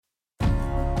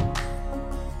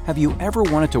Have you ever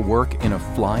wanted to work in a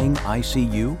flying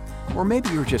ICU? Or maybe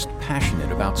you're just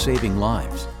passionate about saving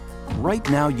lives. Right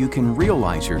now you can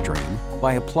realize your dream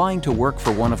by applying to work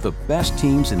for one of the best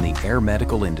teams in the air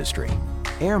medical industry.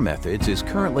 Air Methods is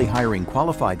currently hiring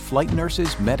qualified flight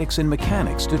nurses, medics, and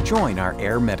mechanics to join our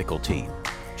air medical team.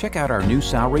 Check out our new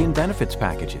salary and benefits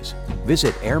packages.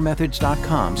 Visit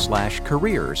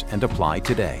airmethods.com/careers and apply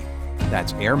today.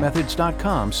 That's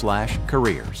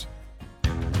airmethods.com/careers.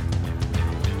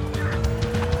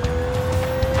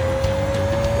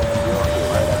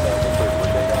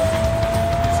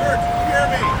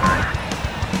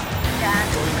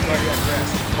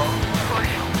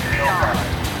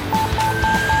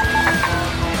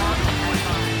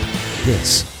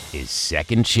 This is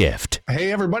Second Shift.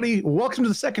 Hey, everybody. Welcome to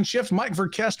the Second Shift. Mike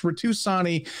Verkest,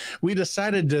 Ratusani. We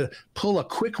decided to pull a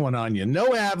quick one on you.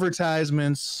 No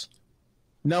advertisements.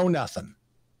 No nothing.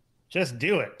 Just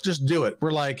do it. Just do it.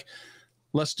 We're like,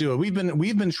 let's do it.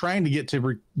 We've been trying to get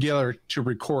together to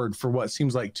record for what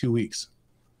seems like 2 weeks.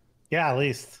 Yeah, at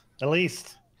least.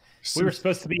 We were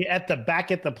supposed to be at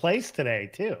the place today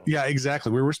too. Yeah,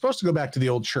 exactly. We were supposed to go back to the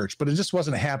old church, but it just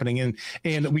wasn't happening.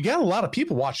 And we got a lot of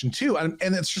people watching too. And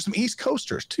it's just some East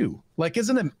Coasters too. Like,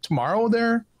 isn't it tomorrow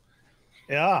there?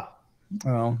 Yeah.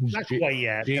 Oh, not quite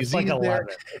yet. It's like 11.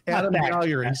 Adam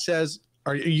Gallagher, he says,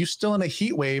 are you still in a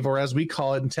heat wave, or as we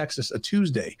call it in Texas, a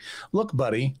Tuesday? Look,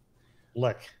 buddy.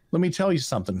 Look. Let me tell you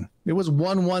something. It was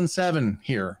 117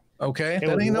 here. Okay. It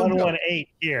was 118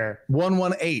 here.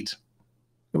 118.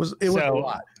 It was a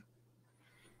lot.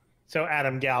 So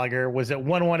Adam Gallagher, was it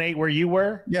 118 where you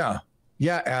were? Yeah,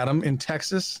 Adam, in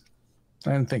Texas.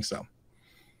 I didn't think so.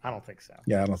 I don't think so.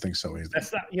 Yeah, I don't think so either.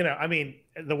 That's not, I mean,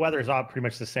 the weather's all pretty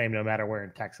much the same no matter where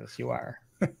in Texas you are.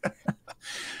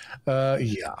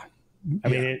 Yeah. I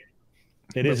mean,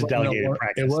 it is a delegated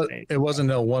practice. It wasn't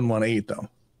no 118 though.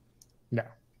 No,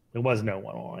 it was no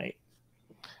 118.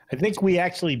 I think we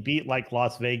actually beat like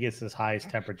Las Vegas's highest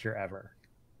temperature ever.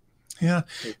 Yeah,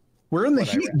 we're in the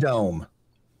heat dome.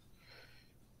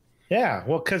 Yeah,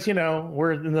 well, because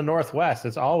we're in the Northwest.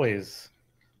 It's always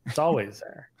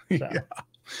there. So.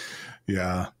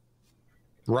 Yeah.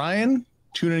 Ryan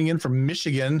tuning in from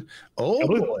Michigan. Oh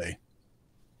boy,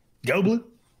 go blue,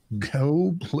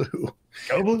 go blue,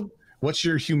 go blue. What's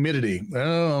your humidity?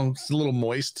 Oh, it's a little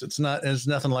moist. It's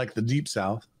nothing like the deep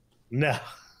South. No,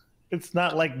 it's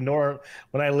not like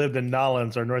when I lived in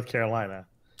Nolens or North Carolina.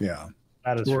 Yeah.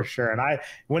 That is for sure. And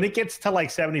when it gets to like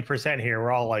 70% here,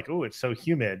 we're all like, "Oh, it's so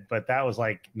humid," but that was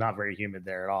like not very humid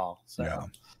there at all. So,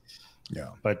 yeah.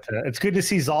 But it's good to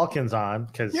see Zalkins on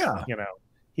because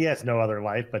he has no other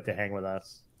life but to hang with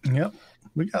us. Yep,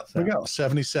 we got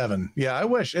 77. Yeah, I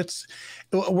wish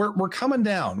we're coming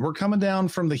down. We're coming down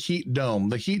from the heat dome.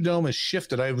 The heat dome has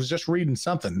shifted. I was just reading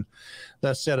something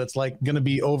that said it's like going to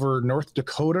be over North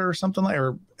Dakota or something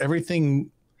or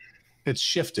everything. It's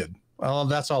shifted. Well,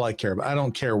 that's all I care about. I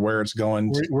don't care where it's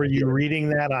going. Were you reading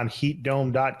that on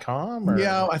heatdome.com? Or?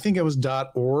 Yeah, I think it was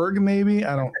 .org maybe.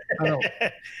 I don't I don't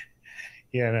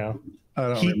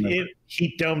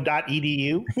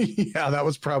heatdome.edu. Yeah, that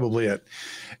was probably it.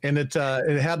 And it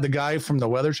had the guy from the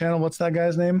Weather Channel. What's that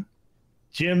guy's name?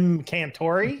 Jim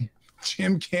Cantori.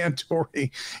 Jim Cantori.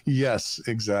 Yes,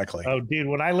 exactly. Oh, dude,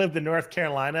 when I lived in North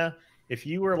Carolina, if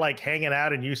you were like hanging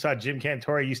out and you saw Jim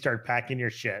Cantori, you start packing your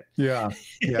shit. Yeah.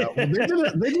 Well,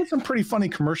 they did some pretty funny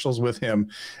commercials with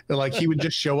him. Like he would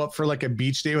just show up for like a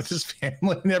beach day with his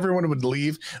family and everyone would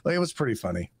leave. Like, it was pretty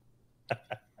funny.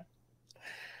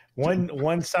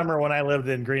 One summer when I lived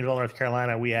in Greenville, North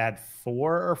Carolina, we had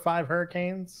 4 or 5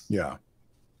 hurricanes. Yeah.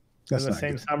 That's in the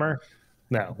same summer.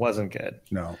 No, wasn't good.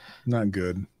 No, not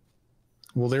good.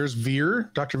 Well, there's Veer,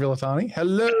 Dr. Villatani.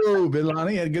 Hello,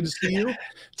 Villatani. Good to see you.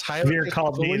 Tyler Veer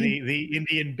called me the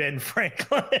Indian Ben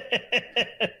Franklin.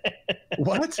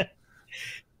 What?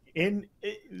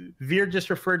 Veer just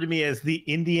referred to me as the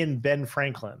Indian Ben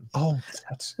Franklin. Oh,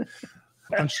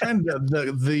 I'm trying to.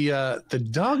 The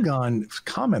doggone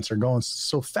comments are going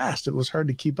so fast. It was hard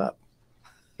to keep up.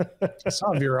 I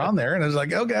saw Veer on there, and I was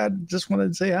like, "Oh God, just wanted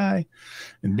to say hi."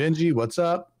 And Benji, what's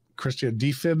up? Christian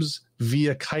defibs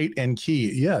via kite and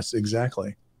key. Yes,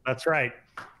 exactly. That's right.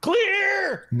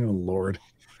 Clear. Oh Lord.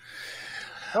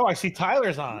 Oh, I see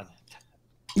Tyler's on.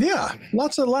 Yeah,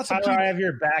 lots of Tyler, I have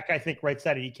your back. I think right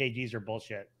side of EKGs are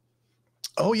bullshit.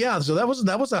 Oh yeah, so that was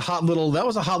a hot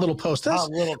little post. That's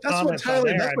what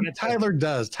Tyler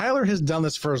does. Tyler has done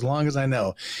this for as long as I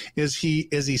know. Is he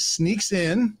sneaks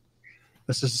in.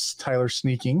 This is Tyler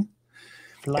sneaking.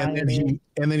 And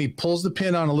then he pulls the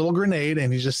pin on a little grenade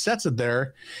and he just sets it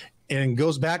there and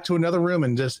goes back to another room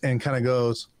and kind of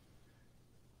goes,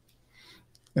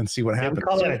 and see what happens. We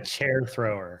call it a chair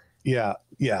thrower. Yeah.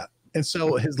 And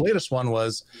so his latest one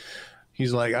was,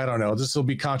 he's like, I don't know, this will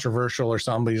be controversial or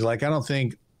something, but he's like, I don't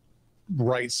think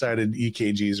right-sided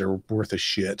EKGs are worth a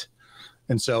shit.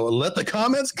 And so let the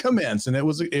comments commence, and it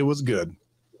was good.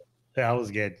 Yeah, it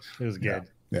was good. It was good.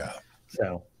 Yeah.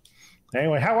 So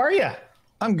anyway, how are you?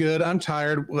 I'm good. I'm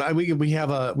tired. We've had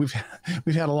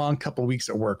a long couple weeks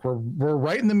at work. We're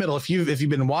right in the middle. If you've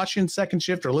been watching Second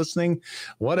Shift or listening,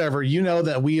 whatever, you know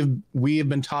that we have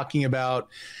been talking about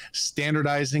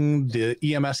standardizing the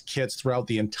EMS kits throughout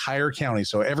the entire county.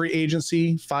 So every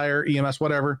agency, fire, EMS,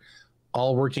 whatever,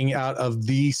 all working out of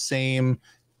the same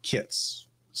kits.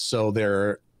 So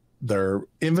their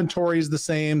inventory is the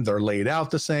same. They're laid out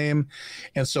the same.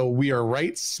 And so we are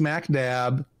right smack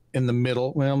dab in the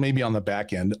middle, well, maybe on the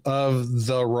back end of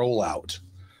the rollout.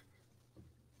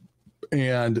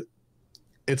 And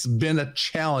it's been a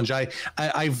challenge.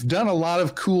 I've done a lot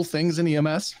of cool things in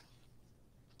EMS,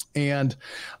 and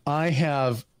I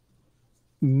have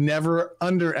never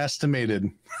underestimated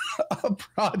a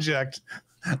project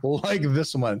like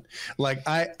this one. Like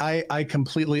I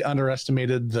completely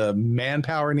underestimated the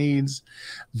manpower needs,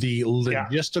 the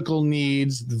logistical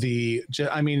needs,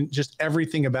 just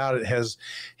everything about it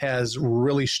has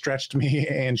really stretched me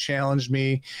and challenged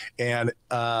me. And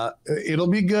it'll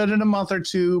be good in a month or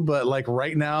two, but like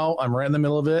right now I'm right in the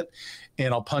middle of it,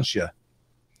 and I'll punch you.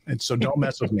 And so don't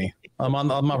mess with me. I'm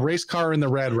on my race car in the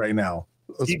red right now.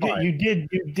 You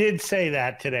did say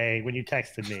that today when you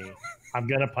texted me. I'm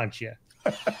gonna punch you.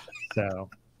 So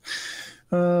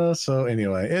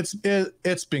anyway,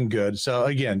 it's been good. So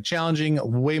again, challenging,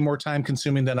 way more time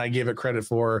consuming than I gave it credit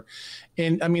for.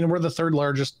 And I mean, we're the third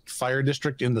largest fire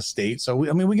district in the state. So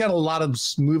we got a lot of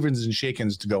movings and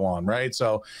shakings to go on, right?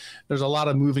 So there's a lot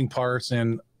of moving parts,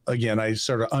 and again, I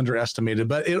sort of underestimated,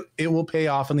 but it will pay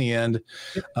off in the end.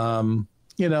 And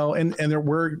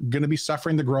we're going to be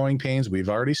suffering the growing pains. We've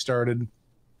already started.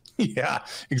 Yeah,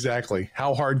 exactly.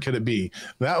 How hard could it be?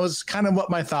 That was kind of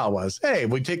what my thought was. Hey,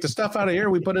 we take the stuff out of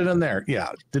here, we put it in there.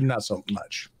 Yeah, did not so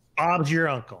much. Bob's your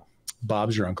uncle.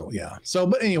 Yeah. So,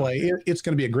 but anyway, it's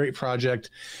going to be a great project.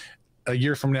 A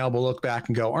year from now, we'll look back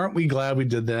and go, aren't we glad we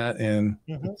did that? And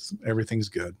everything's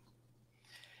good.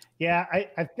 Yeah,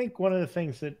 I think one of the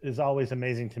things that is always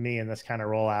amazing to me in this kind of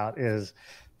rollout is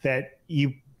that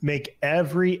you make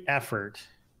every effort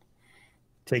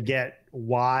to get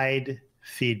wide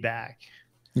feedback.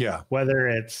 Yeah. Whether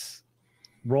it's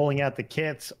rolling out the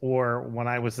kits or when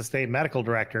I was the state medical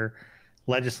director,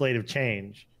 legislative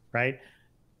change, right?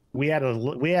 We had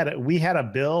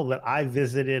a bill that I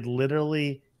visited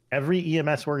literally every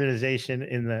EMS organization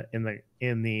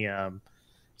in the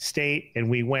state, and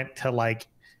we went to like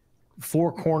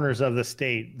 4 corners of the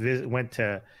state. Went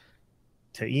to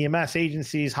EMS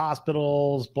agencies,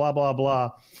 hospitals, blah blah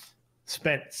blah.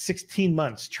 Spent 16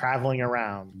 months traveling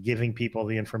around giving people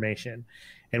the information.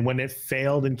 And when it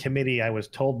failed in committee, I was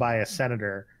told by a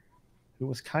senator who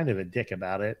was kind of a dick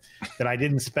about it that I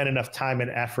didn't spend enough time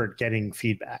and effort getting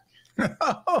feedback.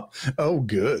 Oh,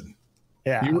 good.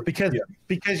 Yeah,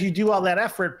 because you do all that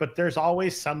effort, but there's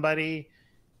always somebody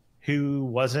who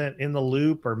wasn't in the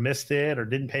loop or missed it or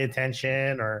didn't pay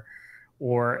attention and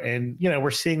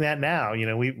we're seeing that now.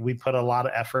 We put a lot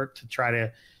of effort to try to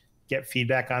get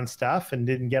feedback on stuff and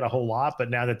didn't get a whole lot, but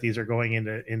now that these are going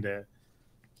into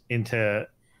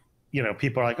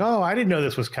people are like, oh, I didn't know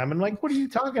this was coming. Like, what are you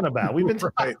talking about? We've been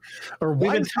right. Or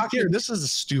why been talking here? This is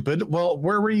stupid. Well,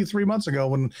 where were you 3 months ago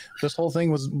when this whole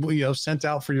thing was sent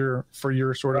out for your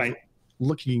sort of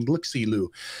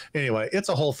look-see-loo? Anyway, it's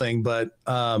a whole thing. But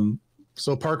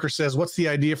so Parker says, what's the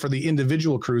idea for the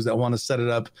individual crews that want to set it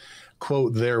up,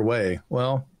 quote, their way?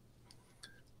 Well,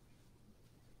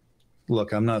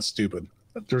 look, I'm not stupid.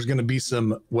 There's going to be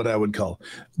some what I would call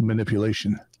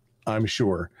manipulation, I'm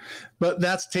sure. But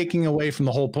that's taking away from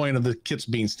the whole point of the kits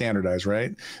being standardized,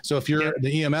 right? So if you're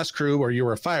the EMS crew or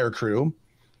you're a fire crew,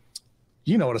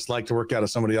 you know what it's like to work out of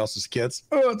somebody else's kits.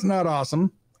 Oh, it's not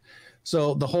awesome.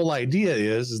 So the whole idea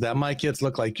is that my kits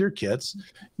look like your kits.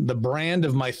 The brand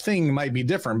of my thing might be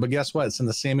different, but guess what? It's in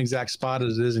the same exact spot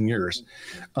as it is in yours.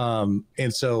 And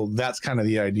so that's kind of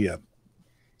the idea.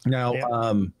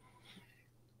 Now,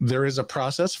 there is a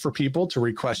process for people to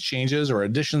request changes or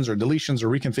additions or deletions or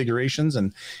reconfigurations,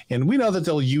 and we know that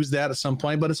they'll use that at some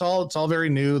point, but it's all very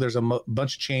new. There's a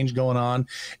bunch of change going on,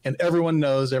 and everyone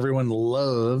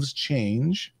loves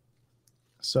change.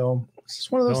 So it's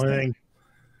just one of those things.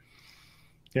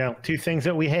 Yeah, 2 things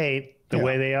that we hate, the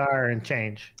way they are and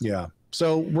change. Yeah.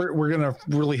 So we're going to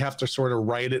really have to sort of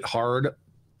write it hard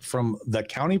from the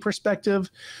county perspective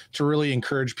to really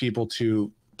encourage people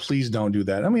to please don't do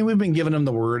that. I mean, we've been giving them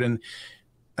the word, and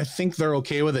I think they're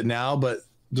okay with it now, but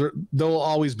there'll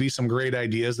always be some great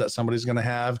ideas that somebody's going to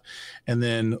have, and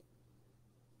then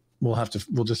we'll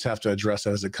just have to address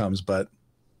it as it comes. But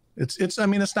it's I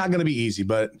mean, it's not going to be easy,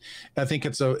 but I think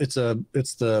it's worth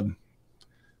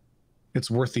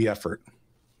the effort.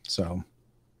 So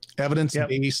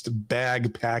evidence-based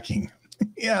bag packing.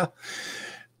 Yeah.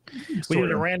 We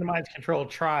did a randomized controlled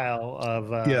trial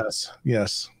of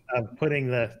yes of putting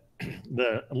the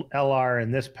LR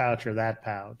in this pouch or that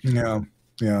pouch. Yeah.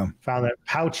 Found that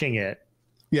pouching it.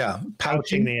 Yeah,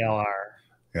 pouching the LR.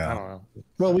 Yeah. I don't know.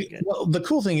 Well, the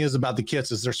cool thing is about the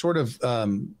kits is they're sort of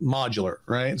modular,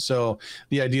 right? So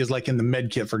the idea is like in the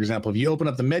med kit, for example, if you open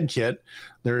up the med kit,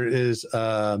 there is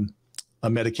a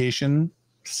medication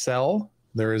cell,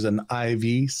 there is an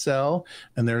IV cell,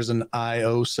 and there's an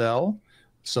IO cell.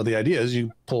 So the idea is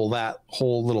you pull that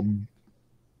whole little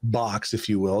box, if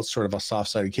you will. It's sort of a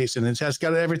soft-sided case, and it has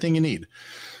got everything you need.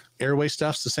 Airway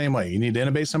stuff's the same way. You need to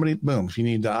intubate somebody, boom. If you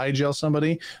need to eye-gel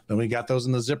somebody, then we got those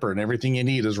in the zipper, and everything you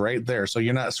need is right there. So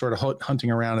you're not sort of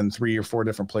hunting around in 3 or 4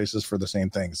 different places for the same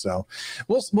thing. So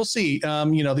we'll see.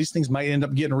 These things might end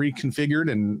up getting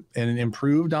reconfigured and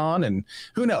improved on, and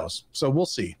who knows? So we'll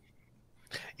see.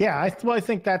 Yeah, I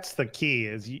think that's the key.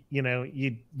 Is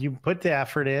you put the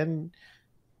effort in,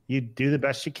 you do the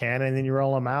best you can, and then you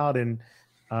roll them out, and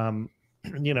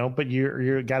but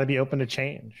you're got to be open to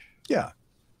change. Yeah.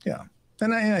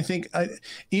 And I think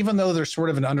even though there's sort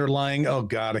of an underlying, oh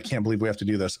God, I can't believe we have to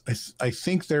do this. I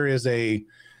think there is I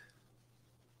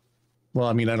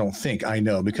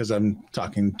know because I'm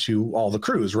talking to all the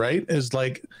crews, right? Is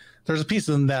like, there's a piece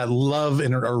of them that love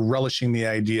and are relishing the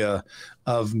idea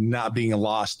of not being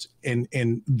lost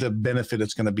in the benefit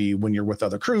it's going to be when you're with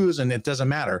other crews. And it doesn't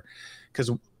matter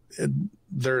because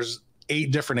there's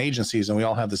 8 different agencies and we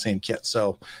all have the same kit.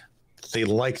 So they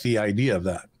like the idea of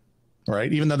that.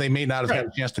 Right. Even though they may not have had a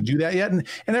chance to do that yet. And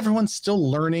everyone's still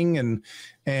learning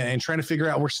and trying to figure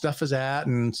out where stuff is at.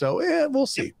 And so we'll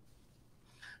see.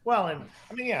 Well, and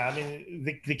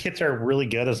the kits are really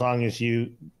good as long as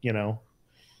you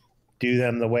do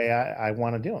them the way I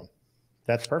want to do them.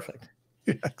 That's perfect.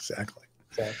 Yeah, exactly.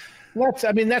 So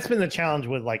that's been the challenge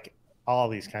with like all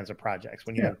these kinds of projects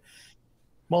when you have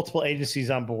multiple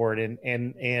agencies on board and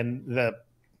the,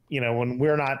 when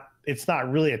we're not, it's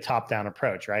not really a top-down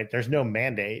approach, right? There's no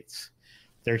mandates.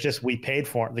 There's just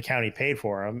the county paid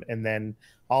for them, and then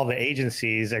all the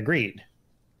agencies agreed.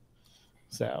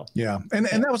 So yeah, and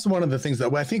that was one of the things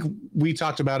that I think we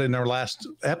talked about in our last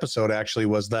episode. Actually,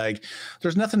 was like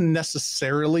there's nothing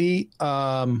necessarily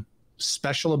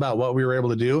special about what we were able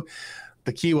to do.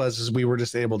 The key is we were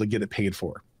just able to get it paid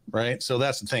for, right? So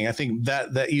that's the thing. I think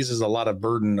that eases a lot of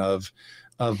burden of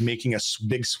making a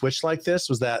big switch like this.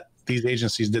 Was that these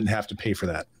agencies didn't have to pay for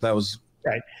that. That was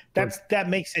right. That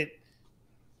makes it,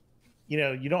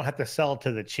 you don't have to sell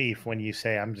to the chief when you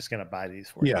say, I'm just going to buy these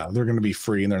for you. Yeah. They're going to be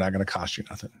free and they're not going to cost you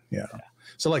nothing. Yeah.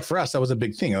 So like for us, that was a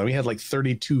big thing. We had like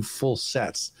 32 full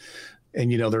sets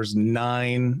and, there's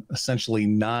essentially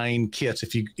 9 kits,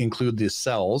 if you include the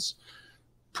cells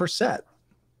per set.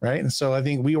 Right. And so I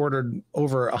think we ordered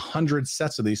over 100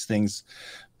 sets of these things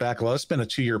back. Well, it's been a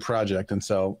 2-year project. And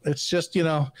so it's just,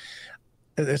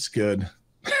 it's good.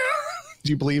 Do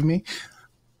you believe me?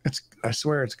 I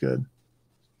swear it's good.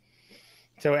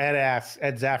 So Ed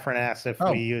Zaffron asks if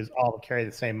we all carry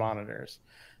the same monitors.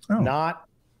 Oh. Not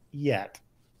yet,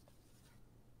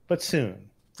 but soon.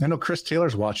 I know Chris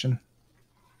Taylor's watching.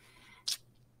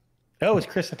 Oh, is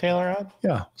Chris Taylor on?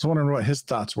 Yeah. I was wondering what his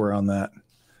thoughts were on that.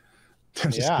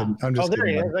 I'm just kidding. There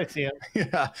he is. I see him.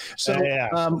 Yeah.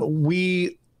 So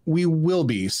we will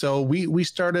be. So we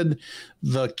started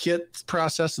the kit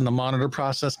process and the monitor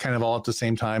process kind of all at the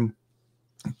same time,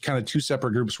 kind of 2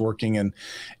 separate groups working.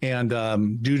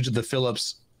 And due to the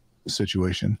Philips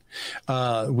situation,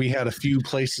 we had a few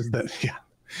places that,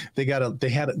 they got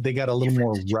a little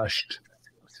more rushed.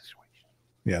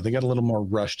 Yeah. They got a little more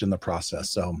rushed in the process.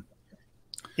 So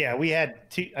yeah, we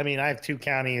had 2, I have 2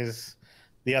 counties.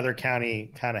 The other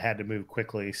county kind of had to move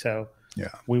quickly. So yeah,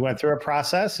 we went through a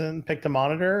process and picked a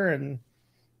monitor, and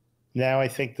now I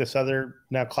think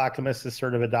Clackamas has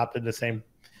sort of adopted the same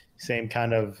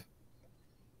kind of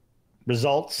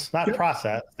results, not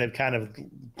process. They've kind of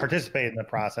participated in the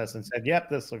process and said, "Yep,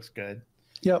 this looks good."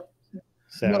 Yep.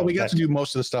 So we got to do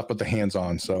most of the stuff, but the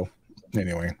hands-on. So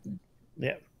anyway.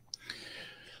 Yeah.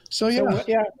 So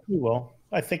we will.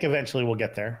 I think eventually we'll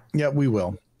get there. Yeah, we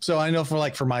will. So I know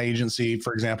for my agency,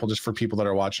 for example, just for people that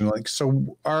are watching,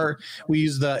 we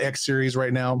use the X series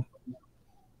right now.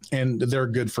 and they're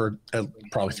good for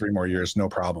probably 3 more years, no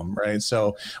problem, right?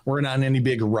 So we're not in any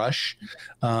big rush,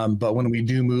 but when we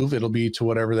do move, it'll be to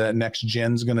whatever that next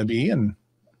gen's going to be, and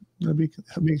it'll be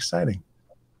exciting.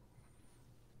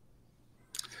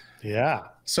 Yeah.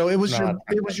 So it was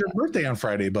your birthday on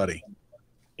Friday, buddy.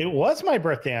 It was my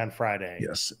birthday on Friday.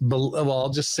 Yes. Well, I'll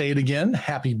just say it again.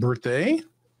 Happy birthday.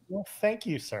 Well, thank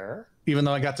you, sir. Even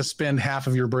though I got to spend half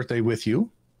of your birthday with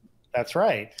you. That's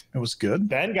right. It was good.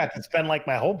 Ben got to spend like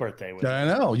my whole birthday with I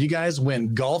know. You guys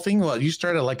went golfing. Well, you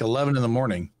started at like 11 in the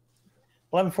morning.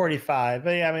 11:45. But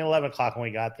yeah, I mean 11 o'clock when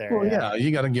we got there. Well, yeah,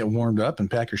 you got to get warmed up and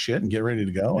pack your shit and get ready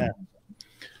to go.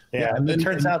 Yeah. And then it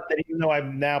turns out that even though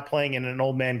I'm now playing in an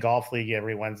old man golf league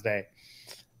every Wednesday,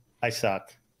 I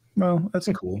suck. Well, that's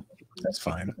cool. That's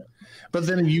fine. But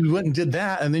then you went and did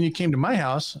that, and then you came to my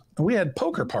house and we had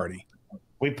poker party.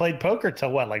 We played poker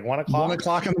till what, like 1 o'clock? 1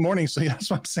 o'clock in the morning. So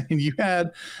that's what I'm saying. You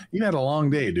had a long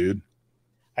day, dude.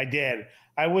 I did.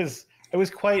 I was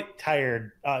quite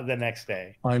tired the next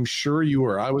day. I'm sure you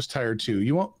were. I was tired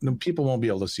too. People won't be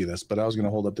able to see this, but I was going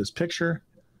to hold up this picture.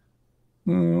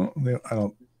 I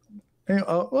don't.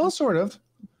 Well, sort of.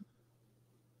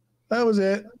 That was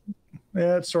it.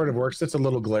 Yeah, it sort of works. It's a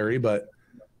little glary, but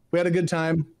we had a good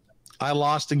time. I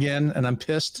lost again, and I'm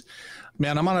pissed.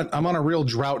 Man, I'm on a real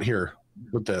drought here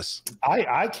with this.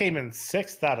 I came in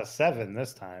 6th out of 7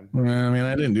 this time. I mean,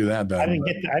 I didn't do that bad. I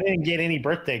didn't get any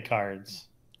birthday cards.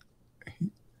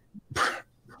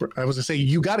 I was gonna say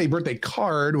you got a birthday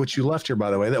card, which you left here, by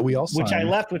the way, that we all signed. Which I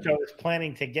left, which I was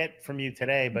planning to get from you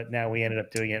today, but now we ended up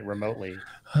doing it remotely.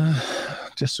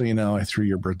 Just so you know, I threw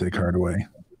your birthday card away.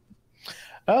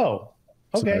 Oh,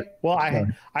 okay. Well,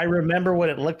 I remember what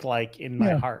it looked like in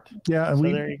my heart. Yeah, so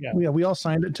there you go. Yeah, we all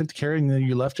signed it, took the care, and then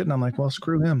you left it, and I'm like, well,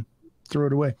 screw him, threw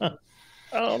it away.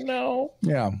 Oh no.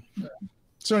 Yeah.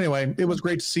 So anyway, it was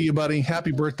great to see you, buddy.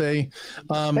 Happy birthday.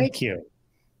 Thank you.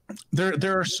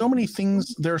 There are so many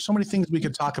things. There are so many things we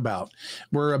could talk about.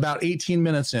 We're about 18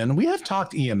 minutes in. We have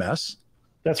talked EMS.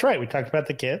 That's right. We talked about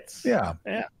the kits. Yeah.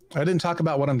 I didn't talk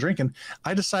about what I'm drinking.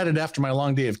 I decided after my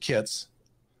long day of kits,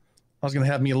 I was going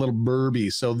to have me a little Burby.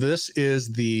 So this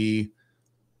is the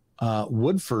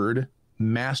Woodford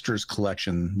Masters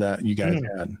collection that you guys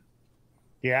had.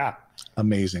 Yeah.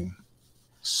 Amazing.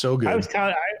 So good.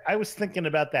 I was thinking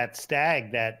about that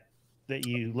stag that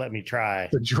you let me try.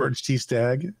 The George T.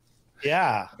 Stag.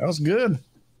 Yeah. That was good.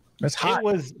 It's hot.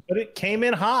 But it came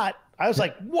in hot. I was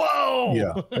like, whoa.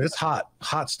 Yeah. It's hot.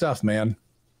 Hot stuff, man.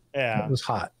 Yeah. It was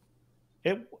hot.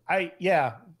 It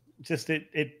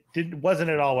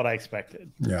wasn't at all what I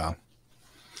expected. Yeah.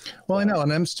 Well, I know.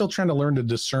 And I'm still trying to learn to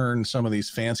discern some of these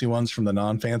fancy ones from the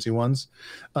non-fancy ones.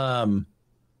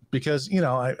 Because,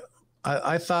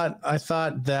 I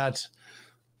thought that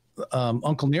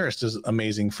Uncle Nearest is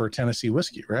amazing for Tennessee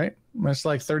whiskey, right? It's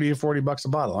like $30 or $40 a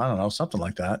bottle. I don't know, something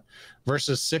like that,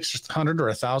 versus $600 or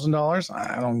 $1,000.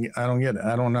 I don't get it.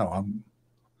 I don't know.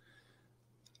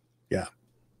 Yeah.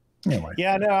 Anyway.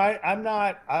 Yeah, no, I'm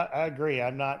not. I agree.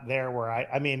 I'm not there where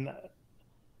I mean,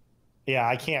 yeah,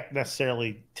 I can't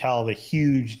necessarily tell the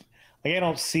huge. Like, I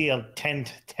don't see a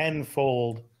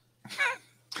 10-fold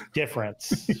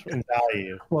difference in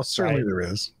value. Well, certainly there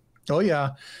is. Oh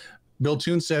yeah. Bill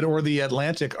Toon said, or the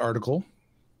Atlantic article.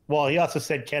 Well, he also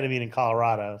said ketamine in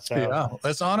Colorado. So yeah,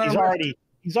 that's on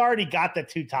he's already got the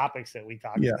 2 topics that we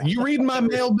talked about. You reading my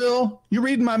mail, Bill? You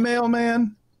reading my mail,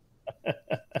 man?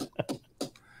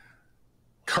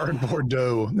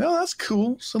 Cardboardo. No, that's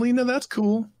cool. Selena, that's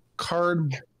cool.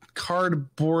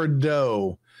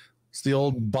 Cardboardo. It's the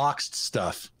old boxed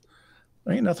stuff.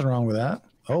 There ain't nothing wrong with that.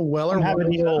 Oh, Weller. I'm having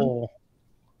the old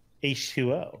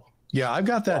H2O. Yeah, I've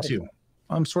got that too.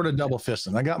 I'm sort of double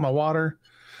fisting. I got my water.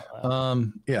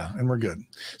 And we're good.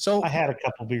 So I had a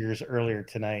couple beers earlier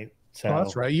tonight. So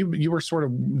that's right. You were sort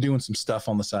of doing some stuff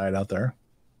on the side out there.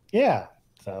 Yeah.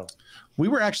 So we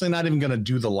were actually not even going to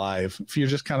do the live. If you're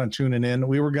just kind of tuning in,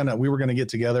 we were gonna get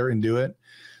together and do it.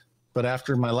 But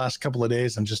after my last couple of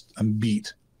days, I'm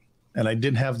beat, and I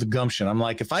didn't have the gumption. I'm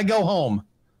like, if I go home,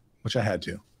 which I had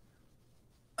to,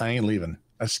 I ain't leaving.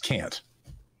 I just can't.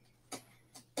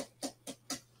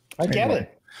 I get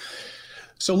it.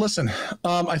 So listen,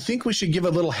 I think we should give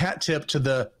a little hat tip to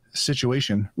the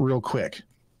situation real quick.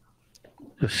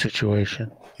 The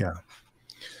situation. Yeah.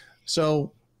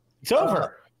 So it's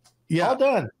over. Yeah. All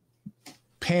done.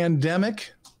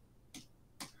 Pandemic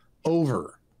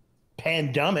over.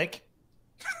 Pandemic.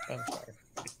 I'm sorry.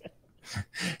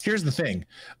 Here's the thing.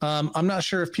 I'm not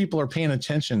sure if people are paying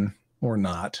attention or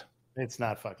not. It's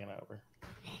not fucking over.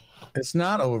 It's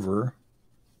not over.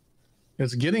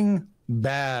 It's getting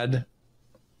bad.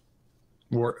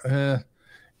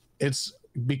 It's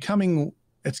becoming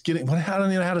it's getting, I don't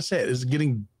even know how to say it. Is it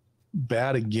getting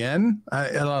bad again? I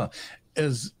don't know.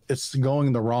 It's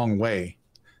going the wrong way.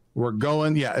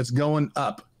 It's going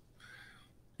up.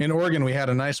 In Oregon, we had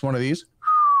a nice one of these,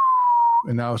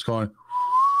 and now it's going.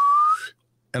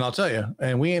 And I'll tell you,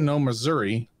 and we ain't no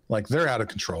Missouri, like they're out of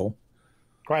control.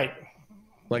 Right.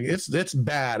 Like it's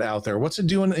bad out there. What's it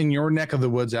doing in your neck of the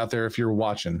woods out there if you're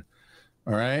watching?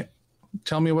 All right.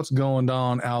 Tell me what's going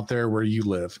on out there where you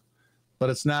live. But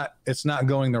it's not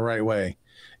going the right way.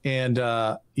 And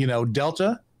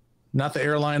Delta, not the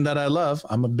airline that I love.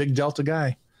 I'm a big Delta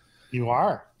guy. You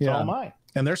are. Yeah. So am I.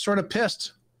 And they're sort of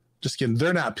pissed. Just kidding.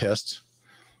 They're not pissed.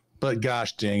 But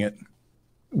gosh dang it.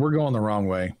 We're going the wrong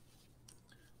way.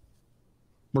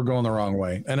 We're going the wrong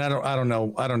way. And I don't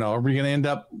know. Are we going to end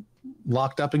up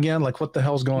locked up again? Like, what the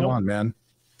hell's going on, man?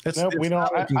 We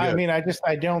don't. I mean, I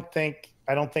don't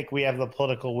think we have the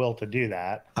political will to do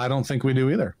that. I don't think we do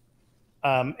either.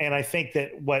 And I think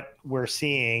that what we're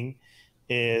seeing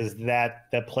is that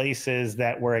the places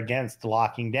that we're against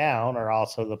locking down are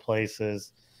also the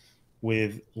places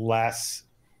with less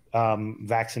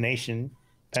vaccination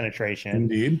penetration.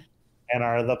 Indeed. And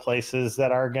are the places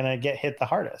that are going to get hit the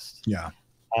hardest. Yeah.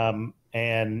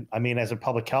 And I mean, as a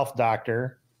public health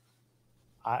doctor,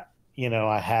 I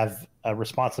have a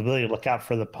responsibility to look out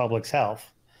for the public's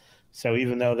health. So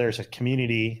even though there's a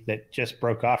community that just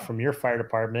broke off from your fire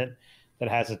department that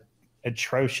has an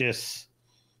atrocious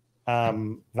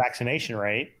vaccination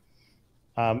rate,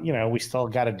 we still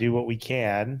got to do what we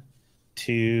can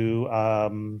to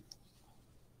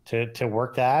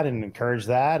work that and encourage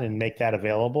that and make that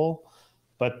available.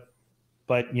 But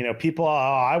people,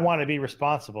 I want to be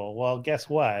responsible. Well, guess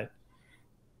what?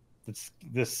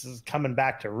 This is coming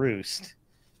back to roost,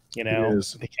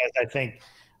 because I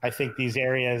think these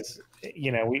areas,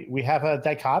 we have a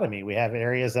dichotomy. We have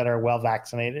areas that are well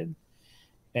vaccinated,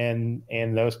 and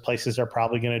those places are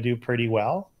probably going to do pretty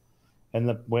well,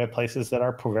 and we have places that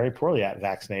are very poorly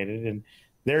vaccinated. And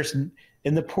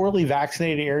in the poorly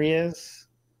vaccinated areas,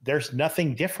 there's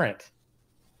nothing different.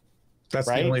 That's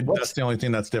right? That's the only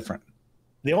thing that's different.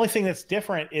 The only thing that's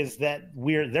different is that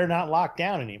they're not locked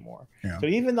down anymore. Yeah. So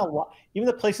even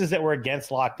the places that were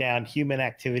against lockdown, human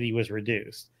activity was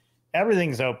reduced.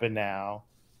 Everything's open now,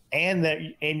 and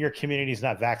your community is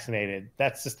not vaccinated.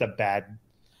 That's just a bad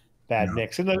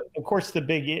mix. And of course, the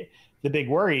big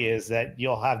worry is that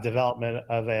you'll have development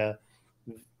of a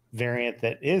variant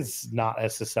that is not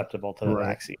as susceptible to the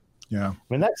vaccine. Yeah. I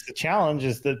mean, that's the challenge,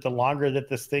 is that the longer that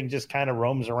this thing just kind of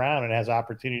roams around and has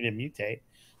opportunity to mutate,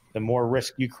 the more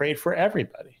risk you create for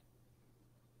everybody.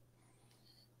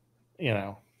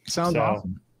 Sounds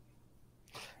awesome.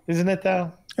 Isn't it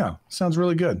though? Yeah. Sounds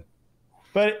really good.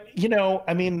 But,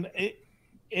 I mean,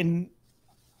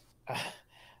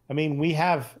 we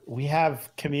have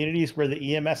communities where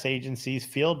the EMS agencies,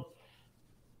 field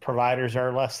providers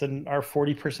are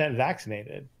 40%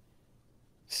 vaccinated.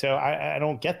 So I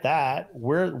don't get that.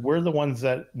 We're the ones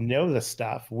that know this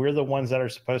stuff. We're the ones that are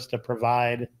supposed to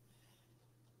provide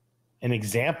an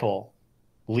example,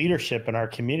 leadership in our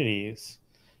communities,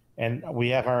 and we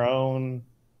have our own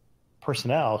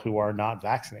personnel who are not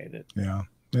vaccinated. Yeah,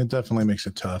 it definitely makes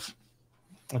it tough.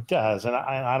 It does, and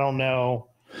I don't know.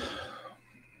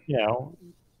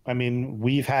 I mean,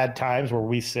 we've had times where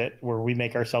we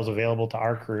make ourselves available to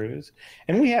our crews,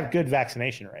 and we have good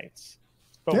vaccination rates,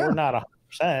 but we're not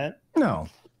 100%. No.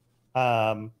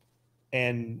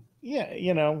 And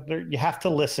you have to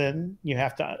listen. You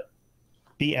have to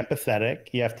be empathetic.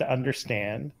 You have to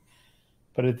understand.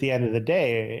 But at the end of the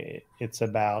day, it's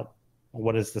about,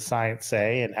 what does the science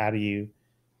say, and how do you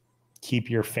keep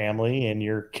your family and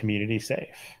your community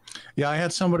safe? Yeah, I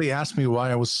had somebody ask me why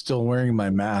I was still wearing my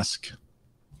mask.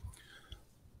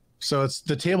 So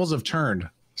the tables have turned.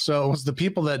 So it was the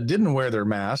people that didn't wear their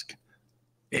mask.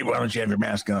 Hey, why don't you have your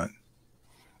mask on?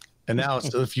 And now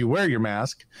it's, if you wear your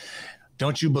mask,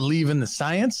 don't you believe in the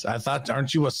science?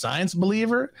 Aren't you a science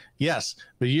believer? Yes,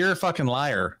 but you're a fucking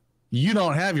liar. You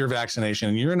don't have your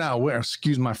vaccination. You're not wearing,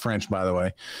 excuse my French, by the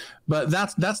way. But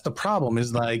that's the problem,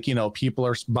 is people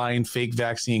are buying fake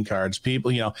vaccine cards.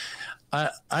 People,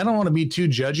 I don't want to be too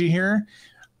judgy here,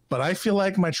 but I feel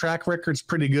like my track record's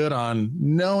pretty good on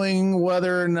knowing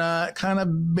whether or not, kind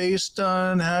of based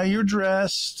on how you're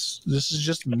dressed. This is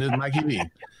just Mikey B.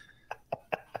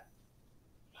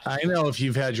 I know if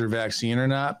you've had your vaccine or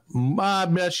not. I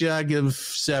bet you I give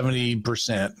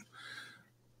 70%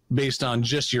 based on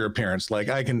just your appearance. Like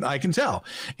I can tell,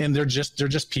 and they're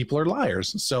just people are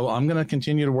liars. So I'm going to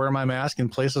continue to wear my mask in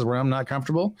places where I'm not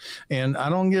comfortable, and I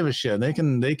don't give a shit. They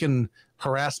can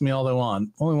harass me all they want.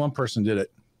 Only one person did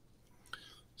it.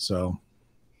 So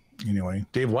Anyway,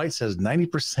 Dave White says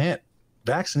 90%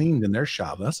 vaccinated in their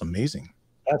shop. That's amazing.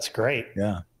 That's great.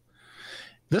 Yeah.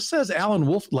 This says Alan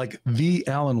Wolf, like the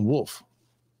Alan Wolf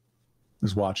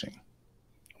is watching.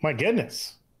 My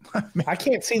goodness. I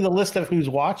can't see the list of who's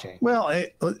watching. Well,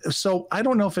 so I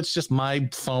don't know if it's just my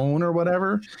phone or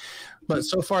whatever, but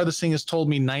so far this thing has told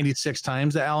me 96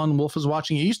 times that Alan Wolf is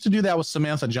watching. He used to do that with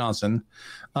Samantha Johnson.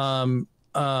 And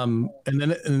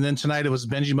then tonight it was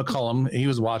Benji McCullum. He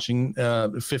was watching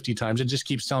 50 times. It just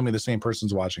keeps telling me the same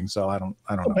person's watching. So I don't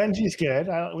know. Benji's good.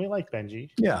 We like Benji.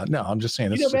 Yeah, no, I'm just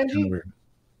saying. You know Benji? Kind of weird.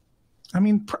 I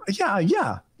mean,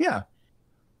 yeah.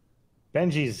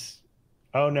 Benji's.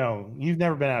 Oh no, you've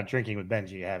never been out drinking with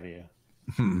Benji, have you?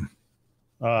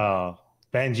 Oh,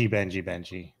 Benji.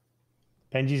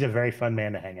 Benji's a very fun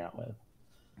man to hang out with.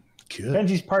 Good.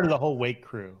 Benji's part of the whole Wake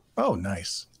crew. Oh,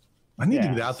 nice. I need to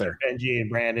get out there. Benji and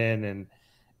Brandon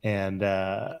and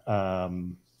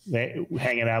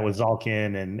hanging out with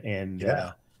Zalkin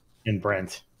and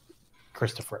Brent,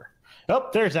 Christopher. Oh,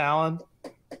 there's Alan.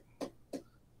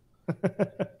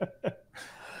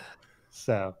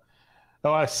 So,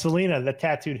 Selena, the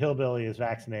tattooed hillbilly, is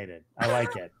vaccinated. I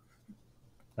like it.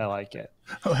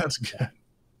 Oh, that's good.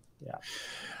 Yeah.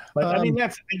 But I mean,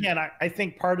 that's, again, I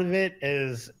think part of it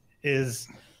is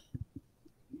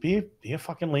be a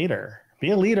fucking leader. Be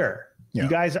a leader. Yeah. You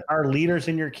guys are leaders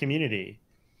in your community.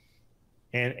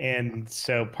 And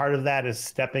so part of that is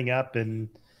stepping up and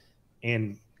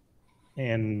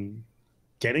getting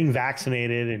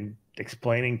vaccinated and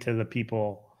explaining to the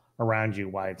people around you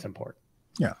why it's important.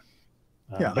 Yeah.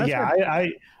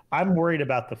 I'm worried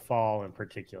about the fall in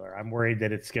particular. I'm worried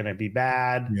that it's going to be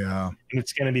bad. Yeah. And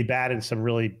it's going to be bad in some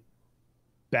really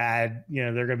bad, there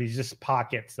are going to be just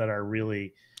pockets that are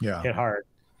really hit hard.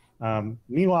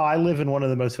 Meanwhile, I live in one of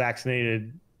the most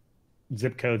vaccinated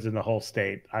zip codes in the whole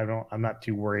state. I'm not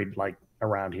too worried like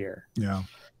around here. Yeah.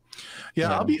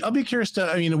 Yeah. I'll be curious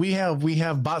to, we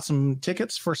have bought some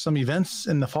tickets for some events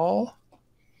in the fall.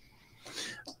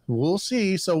 We'll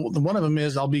see. So one of them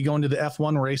is I'll be going to the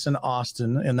F1 race in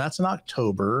Austin, and that's in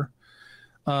October.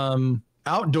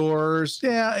 Outdoors.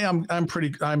 Yeah, I'm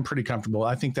pretty comfortable.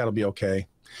 I think that'll be okay.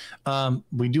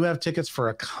 We do have tickets for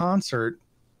a concert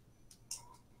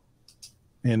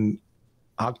in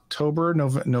October,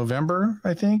 November,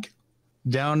 I think,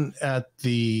 down at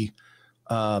the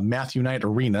Matthew Knight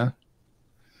Arena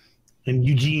in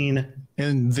Eugene.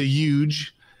 In the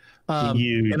Huge.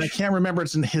 And I can't remember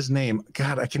his name.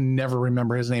 God, I can never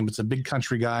remember his name. It's a big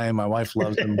country guy, and my wife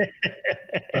loves him.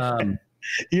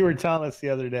 You were telling us the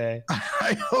other day.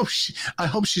 I hope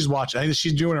she's watching. I think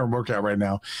she's doing her workout right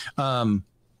now.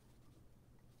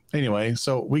 Anyway,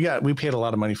 so we paid a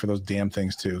lot of money for those damn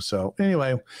things too. So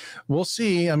anyway, we'll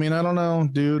see. I mean, I don't know,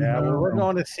 dude. Yeah,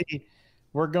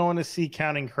 we're going to see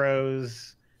Counting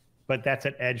Crows, but that's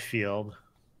at Edgefield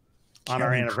on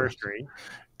our anniversary.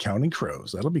 Counting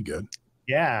Crows, that'll be good.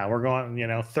 Yeah, we're going,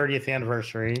 30th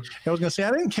anniversary. I was gonna say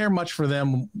I didn't care much for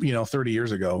them, 30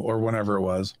 years ago or whenever it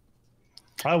was.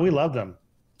 Oh, we loved them.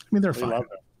 I mean, they're fine.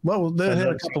 Well,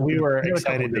 we were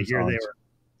excited to hear they were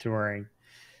touring.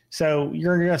 So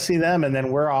you're going to see them, and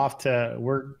then we're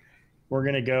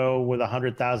going to go with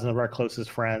 100,000 of our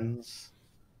closest friends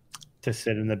to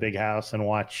sit in the big house and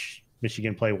watch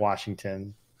Michigan play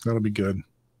Washington. That'll be good.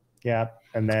 Yeah,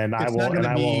 and then I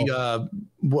will.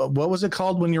 What was it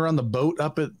called when you're on the boat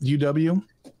up at UW?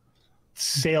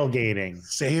 Sailgating.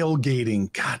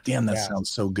 God damn, that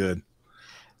sounds so good.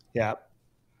 Yeah.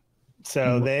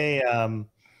 So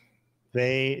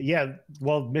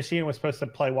Michigan was supposed to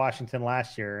play Washington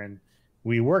last year, and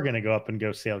we were going to go up and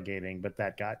go sailgating, but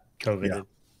that got COVID. Yeah,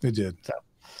 it did. So,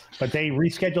 but they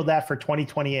rescheduled that for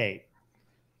 2028.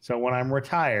 So when I'm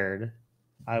retired,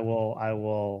 I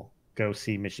will go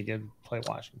see Michigan play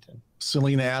Washington.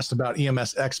 Selena asked about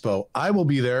EMS Expo. I will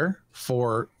be there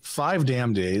for 5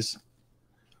 damn days.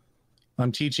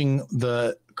 I'm teaching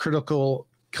the critical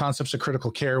concepts of critical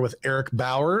care with Eric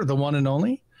Bauer, the one and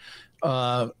only,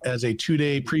 as a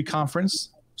 2-day pre-conference.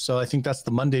 So I think that's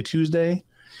the Monday, Tuesday.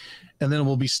 And then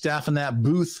we'll be staffing that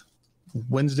booth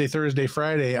Wednesday, Thursday,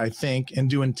 Friday, I think, and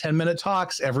doing 10-minute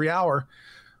talks every hour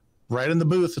right in the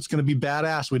booth. It's going to be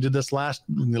badass. We did this last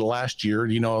year.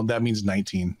 That means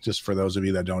 19, just for those of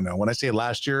you that don't know. When I say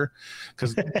last year,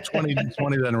 because 20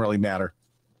 doesn't really matter.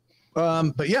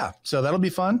 But yeah, so that'll be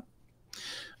fun.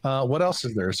 What else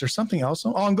is there? Is there something else?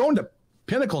 Oh, I'm going to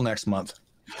Pinnacle next month.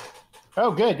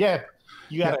 Oh, good. Yeah.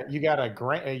 You got a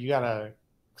grant. You got a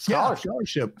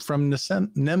scholarship from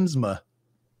NEMSMA.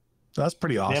 That's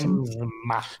pretty awesome.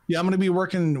 Yeah, I'm going to be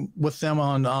working with them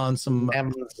on some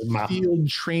field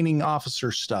training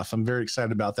officer stuff. I'm very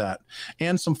excited about that,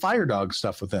 and some fire dog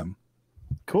stuff with them.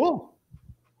 Cool.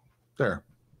 There,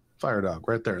 fire dog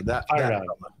right there. That dog.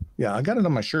 Yeah, I got it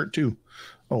on my shirt too.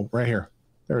 Oh, right here.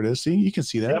 There it is. See, you can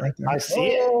see that right there. I see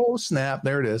it. Oh, snap!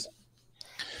 There it is.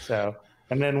 So,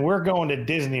 and then we're going to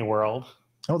Disney World.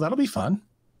 Oh, that'll be fun.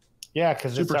 Yeah,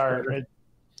 because it's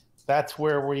that's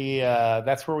where we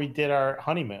did our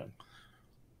honeymoon.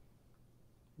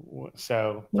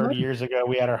 So 30 years ago,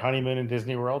 we had our honeymoon in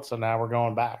Disney World. So now we're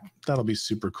going back. That'll be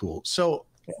super cool. So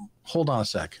hold on a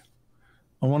sec.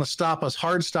 I want to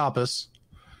hard stop us.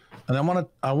 And I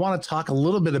want to talk a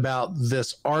little bit about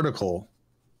this article.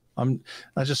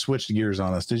 I just switched gears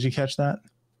on us. Did you catch that?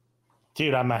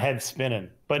 Dude, my head's spinning.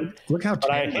 But look how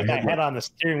I hit my head on the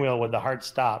steering wheel with the hard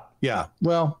stop. Yeah.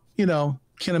 Well,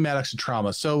 kinematics of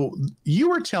trauma. So you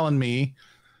were telling me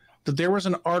that there was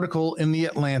an article in the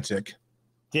Atlantic.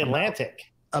 The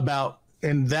Atlantic.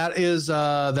 And that is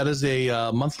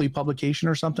a monthly publication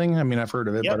or something. I mean, I've heard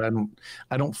of it, but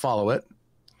I don't follow it.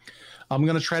 I'm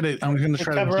going to try to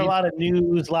cover a lot of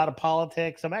news, a lot of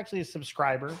politics. I'm actually a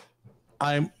subscriber.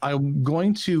 I'm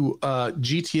going to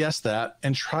GTS that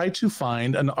and try to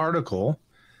find an article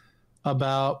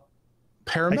about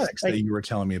paramedics that you were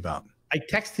telling me about. I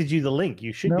texted you the link.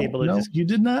 You should be able to. You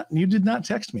did not. You did not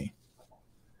text me.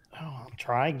 Oh, I'll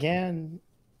try again.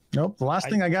 Nope. The last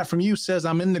thing I got from you says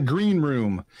I'm in the green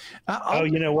room.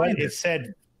 You know what? It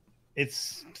said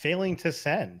it's failing to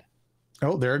send.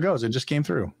 Oh, there it goes. It just came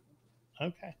through.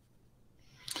 Okay.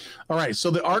 All right. So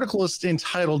the article is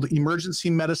entitled "Emergency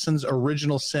Medicine's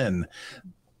Original Sin: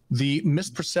 The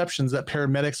Misperceptions That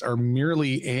Paramedics Are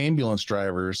Merely Ambulance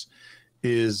Drivers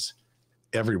is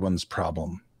Everyone's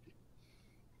Problem."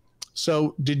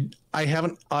 So I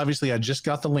just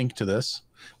got the link to this.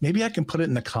 Maybe I can put it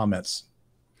in the comments.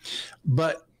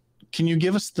 But can you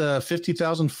give us the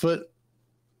 50,000 foot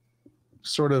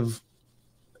sort of,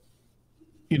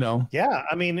 Yeah,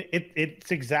 I mean,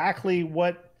 it's exactly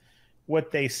what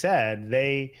they said.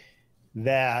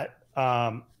 That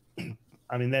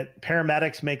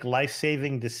paramedics make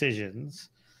life-saving decisions,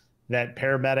 that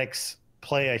paramedics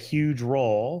play a huge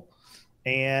role,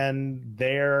 and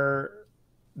they're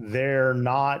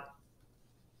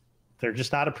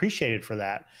just not appreciated for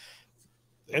that.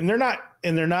 And they're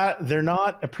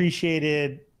not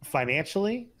appreciated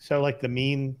financially. So like the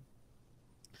mean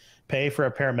pay for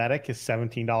a paramedic is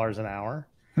 $17 an hour.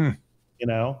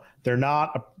 They're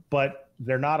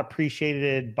not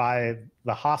appreciated by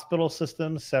the hospital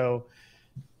system. So,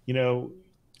 you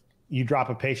drop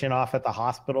a patient off at the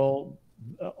hospital,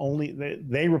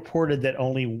 they reported that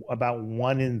only about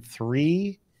 1 in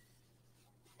 3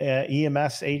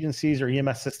 EMS agencies or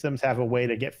EMS systems have a way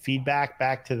to get feedback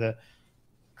back to the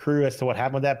crew as to what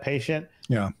happened with that patient.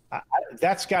 Yeah.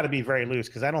 That's got to be very loose,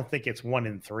 because I don't think it's 1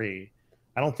 in 3.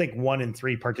 I don't think 1 in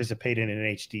 3 participated in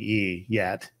an HDE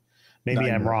yet.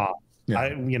 Maybe I'm wrong.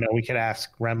 Yeah. We could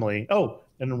ask Remley. Oh,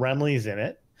 and Remley's in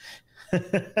it.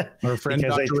 Our friend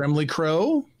Dr. Remley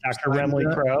Crow. Dr.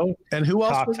 Remley Crow. And who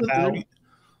else was it?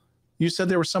 You said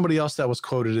there was somebody else that was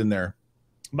quoted in there.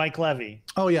 Mike Levy.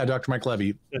 Oh, yeah, Dr. Mike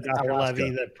Levy. Dr. Levy,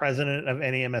 the president of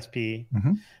NAMSP.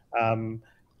 Mm-hmm.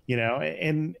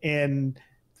 And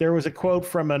there was a quote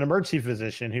from an emergency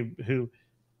physician who,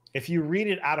 if you read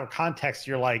it out of context,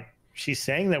 you're like, she's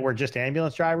saying that we're just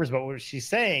ambulance drivers, but what she's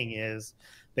saying is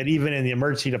that even in the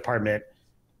emergency department,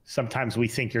 sometimes we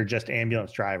think you're just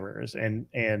ambulance drivers.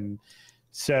 And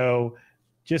so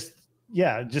just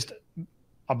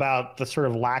about the sort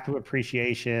of lack of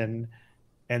appreciation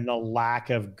and the lack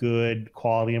of good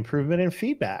quality improvement and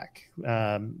feedback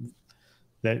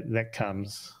that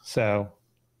comes. So,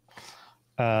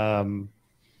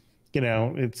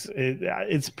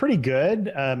 it's pretty good.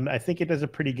 I think it does a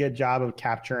pretty good job of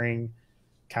capturing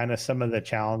kind of some of the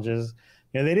challenges.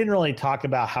 They didn't really talk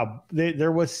about how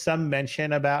there was some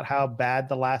mention about how bad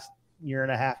the last year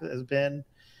and a half has been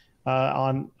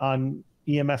on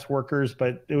EMS workers,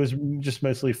 but it was just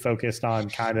mostly focused on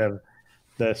kind of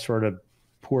the sort of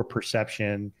poor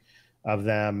perception of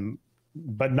them,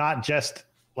 but not just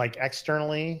like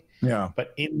externally,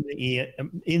 but in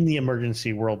the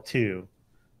emergency world too.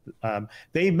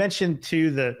 They mentioned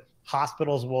too that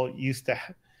hospitals used to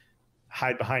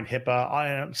hide behind HIPAA. I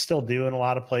am still do in a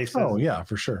lot of places. Oh yeah,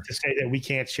 for sure. To say that we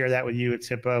can't share that with you, it's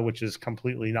HIPAA, which is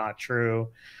completely not true.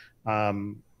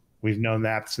 We've known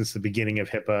that since the beginning of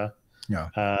HIPAA.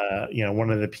 Yeah. One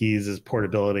of the P's is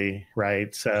portability,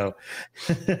 right? So,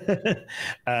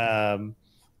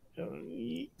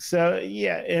 So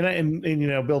yeah, and you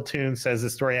know, Bill Toon says the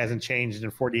story hasn't changed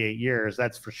in 48 years.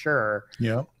 That's for sure.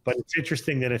 Yeah, but it's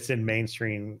interesting that it's in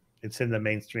mainstream. It's in the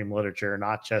mainstream literature,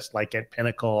 not just like at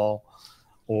Pinnacle,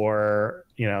 or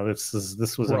you know, this was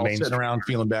we're a all mainstream. sitting around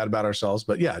feeling bad about ourselves.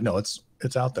 But yeah, no, it's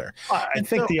out there. I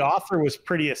think the author was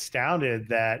pretty astounded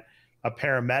that a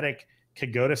paramedic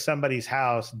could go to somebody's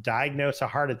house, diagnose a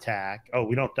heart attack. Oh,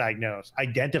 we don't diagnose,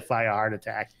 identify a heart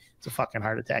attack. It's a fucking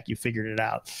heart attack. You figured it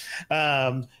out.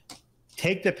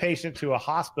 Take the patient to a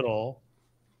hospital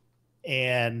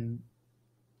and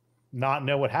not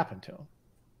know what happened to him.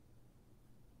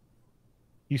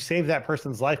 You saved that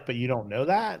person's life, but you don't know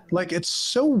that? Like, it's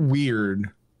so weird.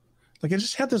 Like, I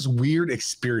just had this weird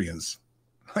experience,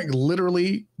 like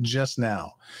literally just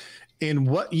now. And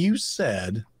what you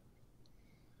said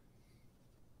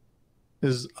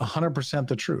is 100%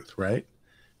 the truth, right?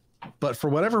 But for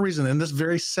whatever reason, in this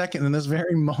very second, in this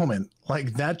very moment,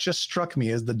 like that just struck me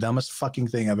as the dumbest fucking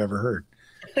thing I've ever heard.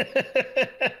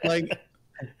 Like,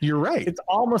 you're right. It's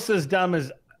almost as dumb as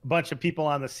a bunch of people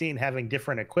on the scene having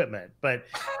different equipment, but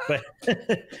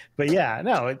yeah,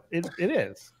 no, it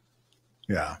is.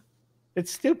 Yeah,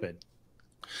 it's stupid.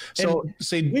 So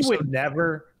we would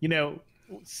never, you know,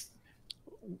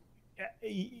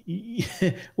 we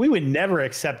would never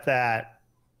accept that.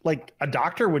 Like a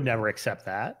doctor would never accept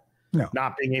that. No.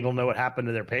 Not being able to know what happened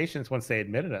to their patients once they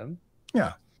admitted them.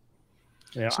 Yeah.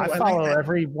 You know, so I follow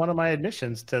every one of my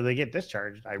admissions till they get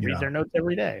discharged. I read their notes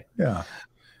every day. Yeah.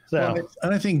 So,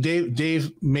 and I think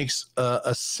Dave makes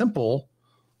a simple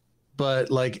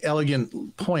but like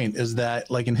elegant point is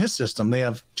that like in his system, they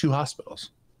have 2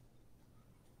 hospitals.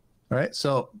 All right.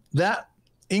 So that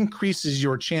increases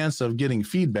your chance of getting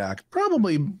feedback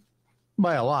probably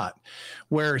by a lot,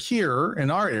 where here in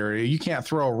our area, you can't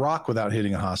throw a rock without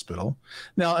hitting a hospital.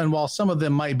 Now, and while some of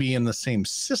them might be in the same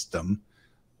system,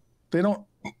 they don't,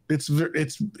 it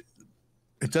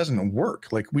doesn't work.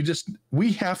 Like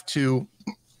we have to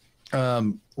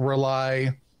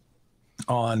rely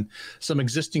on some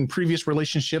existing previous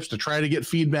relationships to try to get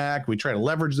feedback. We try to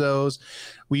leverage those.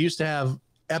 We used to have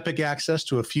Epic access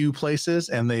to a few places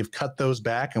and they've cut those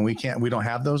back and we don't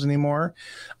have those anymore.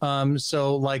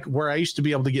 So like where I used to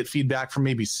be able to get feedback from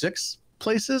maybe 6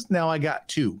 places, now I got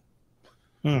 2.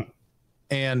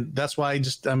 And that's why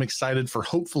I'm excited for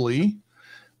hopefully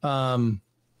HDE,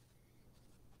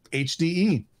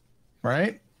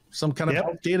 right? Some kind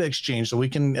of data exchange so we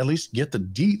can at least get the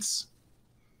deets.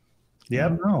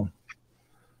 Yeah.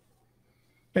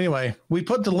 Anyway, we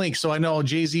put the link. So I know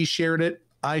Jay-Z shared it.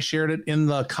 I shared it in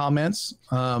the comments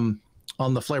on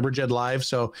the Flybridge Ed Live.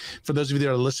 So for those of you that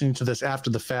are listening to this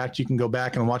after the fact, you can go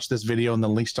back and watch this video, and the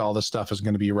links to all this stuff is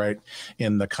going to be right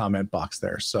in the comment box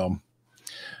there. So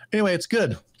anyway, it's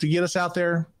good to get us out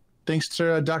there. Thanks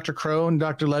to Dr. Crow and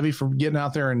Dr. Levy for getting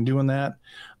out there and doing that.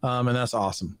 And that's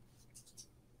awesome.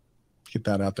 Get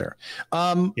that out there.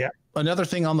 Another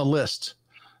thing on the list,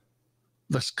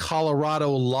 this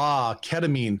Colorado law,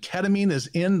 ketamine. Ketamine is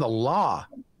in the law.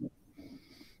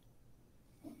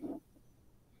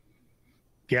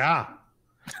 Yeah,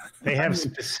 they have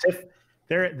specific.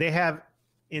 They have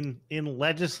in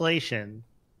legislation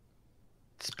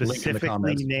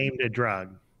specifically named a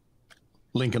drug.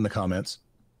 Link in the comments.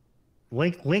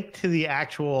 Link to the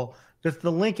actual. The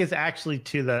link is actually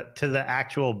to the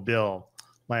actual bill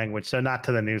language, so not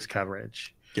to the news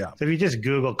coverage. Yeah. So if you just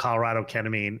Google Colorado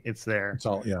ketamine, it's there. It's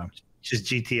all Just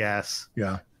GTS.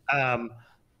 Yeah.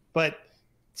 But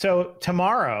so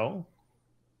tomorrow,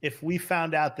 if we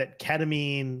found out that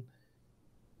ketamine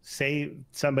saved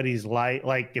somebody's life,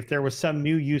 like if there was some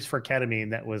new use for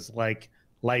ketamine that was like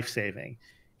life-saving,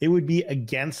 it would be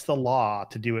against the law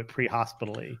to do it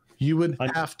pre-hospitally. You would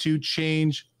have to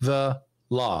change the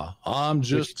law. I'm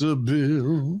just a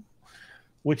bill.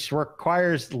 Which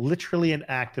requires literally an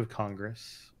act of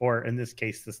Congress, or in this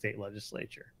case, the state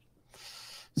legislature.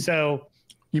 So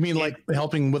you mean like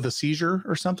helping with a seizure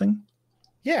or something?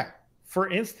 Yeah. For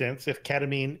instance, if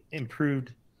ketamine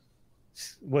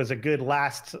was a good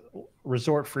last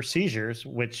resort for seizures,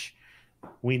 which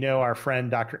we know our friend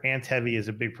Dr. Antevi is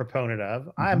a big proponent of.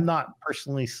 Mm-hmm. I'm not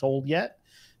personally sold yet,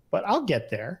 but I'll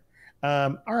get there.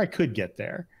 Or I could get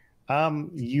there.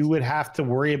 You would have to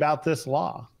worry about this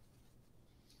law.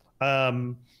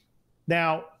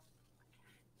 Now,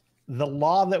 the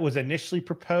law that was initially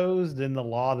proposed and the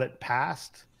law that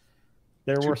passed,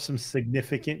 there were some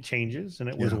significant changes and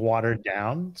it was watered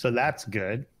down. So that's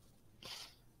good.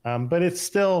 But it's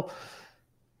still,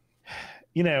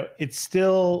 it's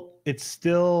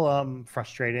still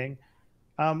frustrating.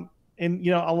 And,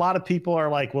 a lot of people are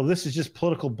like, well, this is just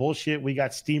political bullshit. We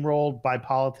got steamrolled by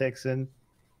politics. And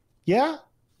yeah,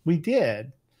 We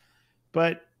did,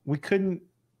 but we couldn't.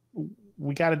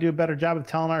 We got to do a better job of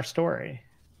telling our story,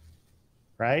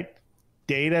 right?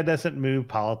 Data doesn't move,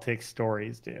 politics,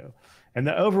 stories do. And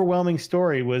the overwhelming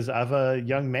story was of a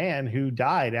young man who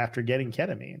died after getting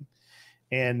ketamine.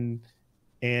 And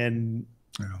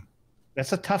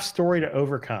that's a tough story to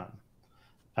overcome.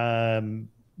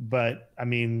 But I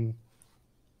mean,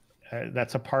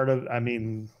 that's a part of, I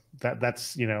mean,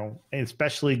 that's, you know,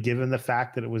 especially given the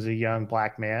fact that it was a young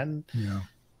black man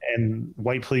and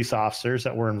white police officers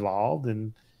that were involved.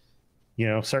 And, you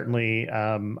know, certainly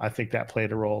I think that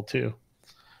played a role too.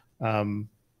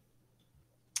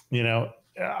 You know,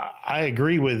 I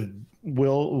agree with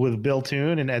Bill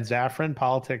Toon and Ed Zafran.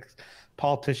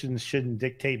 Politicians shouldn't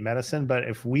dictate medicine, but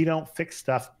if we don't fix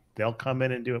stuff, they'll come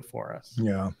in and do it for us.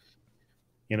 Yeah.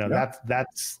 You know,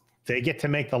 that's they get to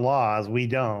make the laws, we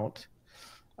don't.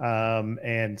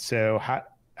 And so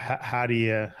how do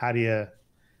you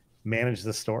manage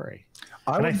the story?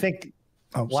 I think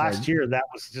last year that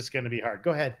was just going to be hard.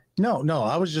 Go ahead. No,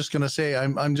 I was just going to say,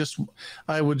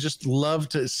 I would just love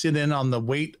to sit in on the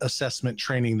weight assessment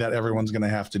training that everyone's going to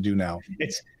have to do now.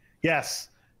 Yes,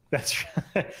 that's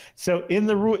right. So in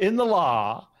the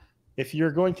law, if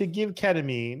you're going to give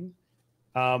ketamine,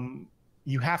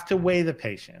 you have to weigh the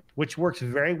patient, which works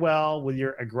very well with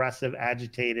your aggressive,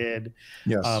 agitated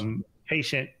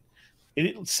patient.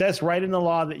 It says right in the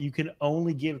law that you can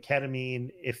only give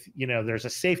ketamine if, you know, there's a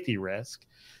safety risk.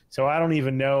 So I don't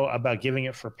even know about giving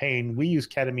it for pain. We use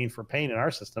ketamine for pain in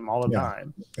our system all the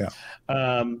time. Yeah.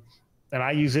 And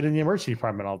I use it in the emergency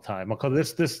department all the time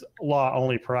because this law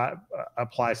only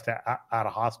applies to out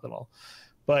of hospital.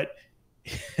 But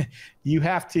you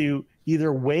have to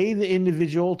either weigh the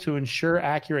individual to ensure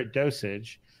accurate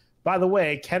dosage. By the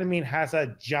way, ketamine has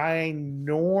a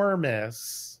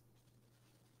ginormous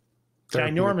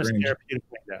therapeutic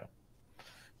window.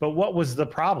 But what was the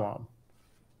problem?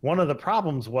 One of the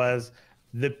problems was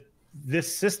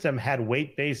this system had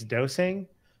weight-based dosing,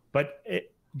 but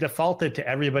it defaulted to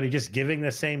everybody just giving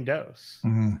the same dose.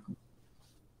 Mm-hmm.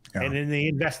 Yeah. And in the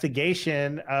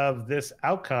investigation of this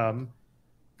outcome,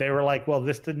 they were like, well,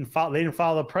 this didn't follow. They didn't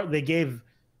follow they gave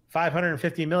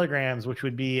 550 milligrams, which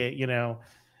would be, you know,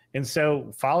 and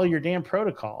so follow your damn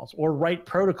protocols or write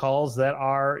protocols that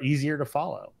are easier to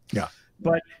follow. Yeah.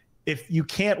 But if you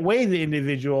can't weigh the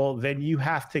individual, then you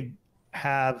have to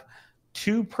have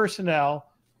two personnel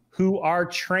who are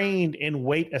trained in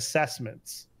weight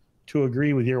assessments to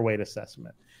agree with your weight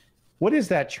assessment. What is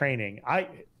that training?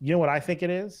 You know what I think it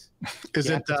is? Is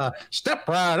it step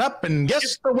right up and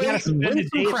guess the weight and win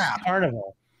some crap?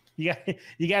 Carnival. You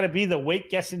got to be the weight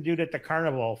guessing dude at the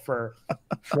carnival for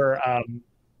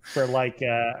like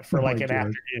an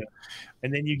afternoon,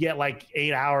 and then you get like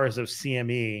 8 hours of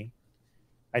CME.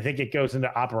 I think it goes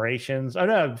into operations. Oh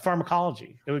no,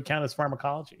 pharmacology. It would count as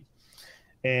pharmacology.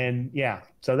 And yeah,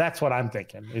 so that's what I'm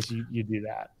thinking is you do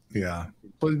that. Yeah.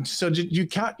 But so you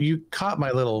caught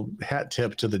my little hat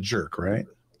tip to the jerk, right?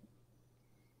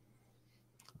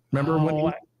 Remember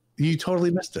when you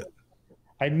totally missed it?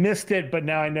 I missed it, but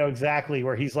now I know exactly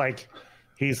where he's like,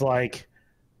 I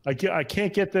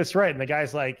can't get this right. And the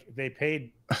guy's like, they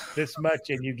paid this much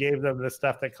and you gave them the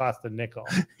stuff that cost a nickel.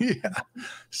 Yeah.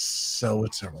 So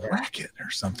it's a racket or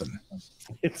something.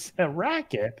 It's a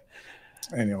racket.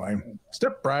 Anyway,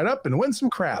 step right up and win some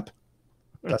crap.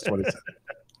 That's what it said.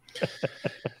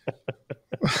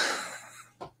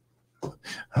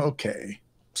 Okay.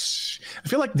 I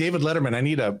feel like David Letterman. I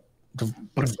need to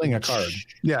fling a card.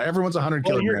 Yeah, everyone's 100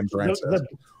 kilograms.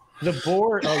 The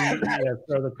board. Oh, yeah,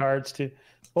 throw the cards too.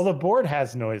 Well, the board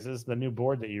has noises. The new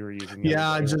board that you were using.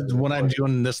 Yeah, just when I'm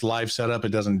doing this live setup, it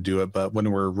doesn't do it, but when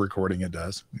we're recording, it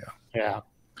does. Yeah. Yeah.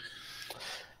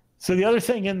 So the other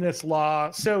thing in this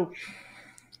law, so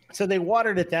they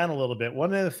watered it down a little bit.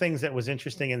 One of the things that was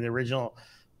interesting in the original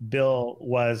bill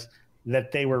was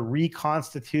that they were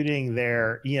reconstituting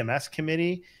their EMS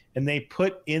committee, and they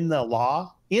put in the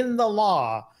law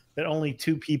that only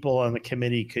 2 people on the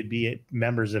committee could be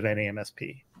members of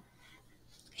NAMSP.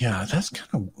 Yeah, that's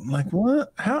kind of like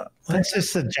what? How? That's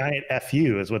just a giant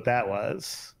FU, is what that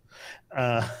was.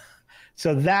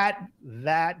 So that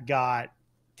got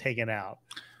taken out,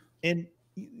 and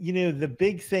you know the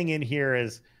big thing in here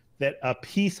is that a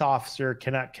peace officer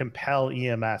cannot compel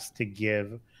EMS to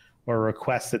give or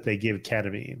request that they give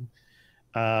ketamine.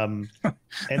 And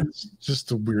it's just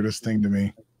the weirdest thing to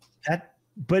me.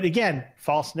 But again,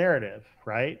 false narrative,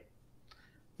 right?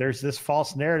 There's this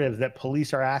false narrative that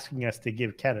police are asking us to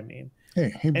give ketamine.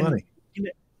 Hey, buddy.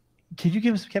 Could you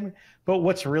give us some ketamine? But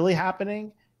what's really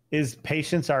happening is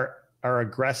patients are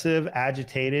aggressive,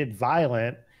 agitated,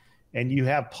 violent, and you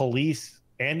have police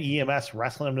and EMS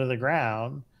wrestling him to the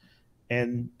ground,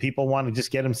 and people want to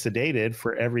just get him sedated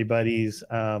for everybody's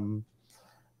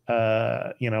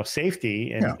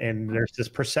safety, and there's this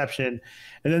perception,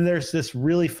 and then there's this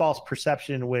really false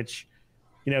perception, which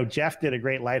Jeff did a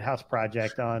great Lighthouse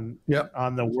Project on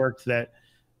the work that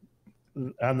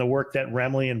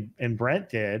Remley and Brent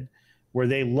did, where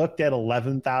they looked at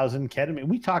 11,000 ketamine.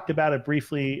 We talked about it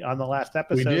briefly on the last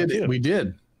episode. We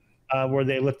did. Where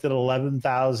they looked at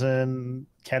 11,000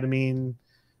 ketamine,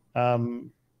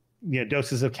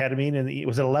 doses of ketamine, and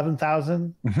was it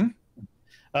 11,000?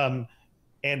 Mm-hmm.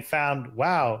 And found,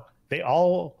 wow, they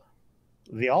all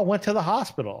went to the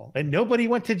hospital and nobody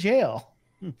went to jail.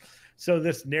 So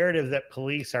this narrative that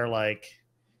police are like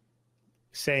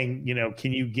saying,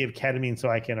 can you give ketamine so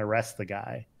I can arrest the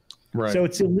guy? Right. So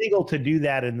it's illegal to do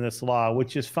that in this law,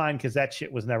 which is fine because that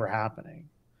shit was never happening.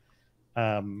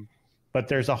 But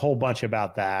there's a whole bunch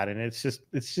about that, and it's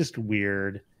just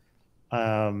weird.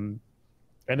 And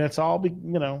it's all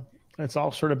it's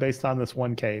all sort of based on this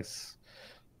one case.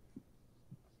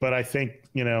 But I think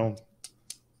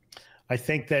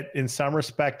that in some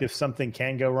respect, if something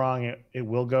can go wrong, it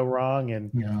will go wrong.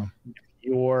 And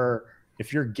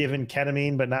if you're given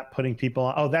ketamine but not putting people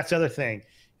on, that's the other thing.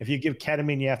 If you give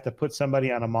ketamine, you have to put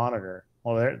somebody on a monitor.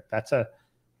 Well,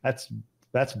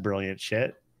 that's brilliant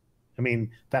shit. I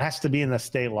mean, that has to be in the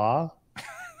state law.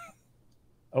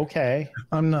 Okay,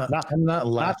 I'm not laughing.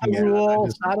 Not the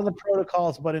rules, not in the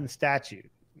protocols, but in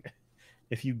statute.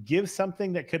 If you give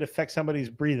something that could affect somebody's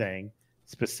breathing,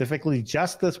 specifically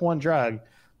just this one drug,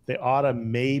 they ought to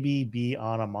maybe be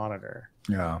on a monitor.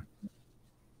 Yeah.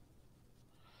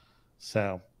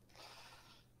 So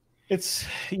it's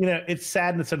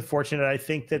sad and it's unfortunate. I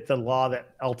think that the law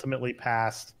that ultimately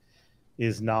passed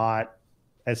is not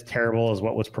as terrible as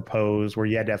what was proposed, where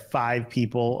you had to have 5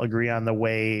 people agree on the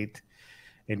weight,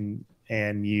 and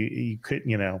you could,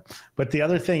 but the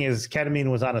other thing is ketamine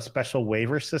was on a special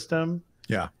waiver system.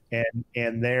 Yeah.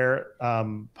 And their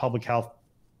public health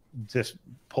just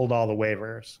pulled all the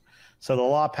waivers. So the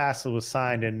law passed, it was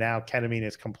signed, and now ketamine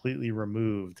is completely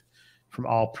removed from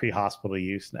all pre-hospital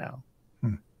use now.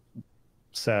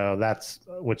 So that's,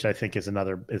 which I think is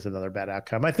another bad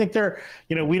outcome. I think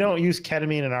we don't use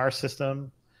ketamine in our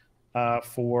system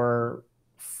for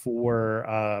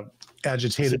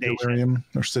agitated sedation. Delirium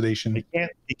or sedation. You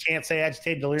can't say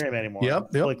agitated delirium anymore.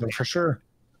 Yep, for sure.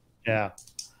 Yeah.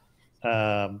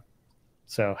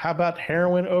 So how about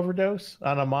heroin overdose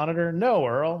on a monitor? No,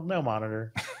 Earl, no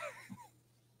monitor.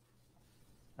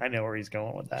 I know where he's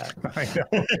going with that. I know.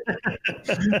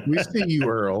 We see you,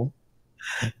 Earl.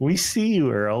 We see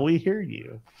you, Earl. We hear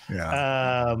you.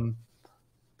 Yeah.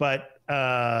 But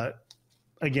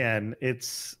again,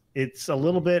 it's a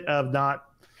little bit of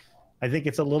I think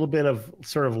it's a little bit of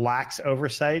sort of lax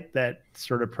oversight that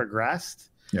sort of progressed.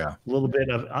 Yeah. A little bit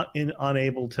of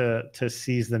unable to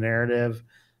seize the narrative.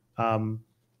 And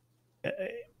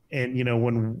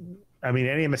when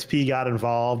NEMSP got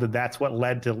involved, and that's what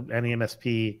led to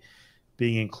NEMSP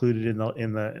being included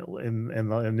in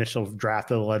the initial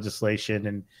draft of the legislation.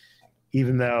 And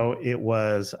even though it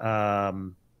was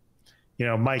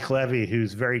Mike Levy,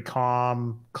 who's very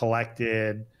calm,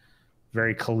 collected,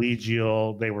 very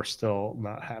collegial, they were still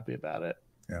not happy about it.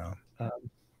 Yeah.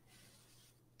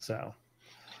 So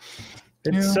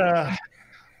it's I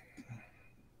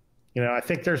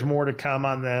think there's more to come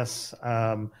on this.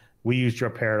 We use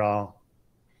droperidol.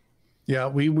 Yeah,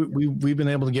 we've been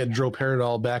able to get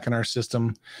droperidol back in our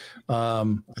system. I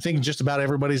think just about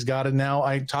everybody's got it now.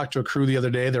 I talked to a crew the other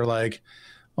day. They're like,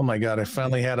 "Oh my God, I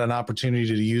finally had an opportunity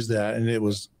to use that, and it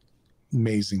was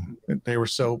amazing." They were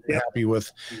so happy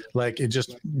with, it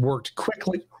just worked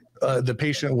quickly. The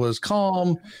patient was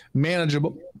calm,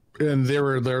 manageable, and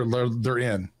they're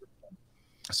in.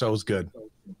 So it was good.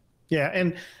 Yeah,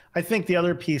 and I think the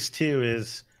other piece too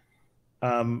is,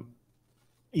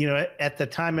 at the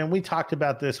time, and we talked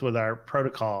about this with our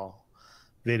protocol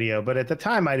video, but at the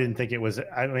time I didn't think it was.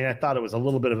 I thought it was going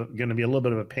to be a little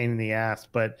bit of a pain in the ass,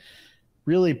 but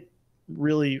really,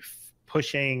 really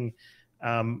pushing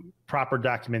proper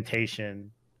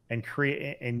documentation and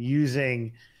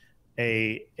using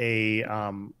a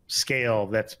scale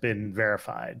that's been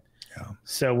verified. Yeah.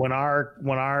 So when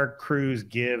our crews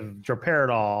give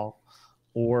droperidol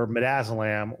or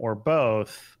midazolam or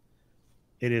both,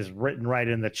 it is written right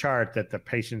in the chart that the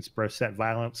patient's Brosette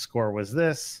violence score was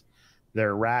this,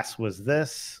 their RAS was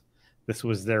this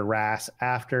was their RAS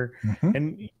after. Mm-hmm.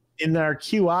 And in our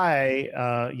QI,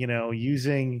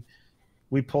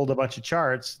 we pulled a bunch of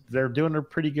charts. They're doing a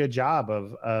pretty good job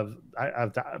of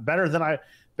better than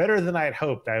better than I had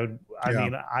hoped. I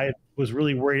mean, I was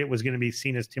really worried it was going to be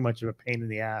seen as too much of a pain in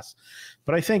the ass,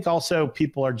 but I think also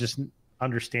people are just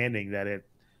understanding that it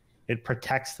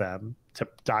protects them to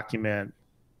document,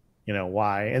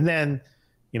 why, and then,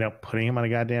 putting them on a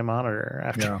goddamn monitor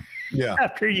after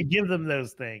you give them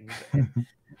those things,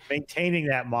 maintaining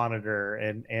that monitor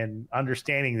and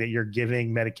understanding that you're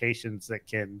giving medications that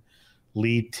can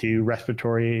lead to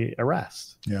respiratory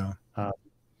arrest. Yeah.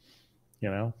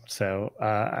 So,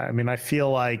 I mean, I feel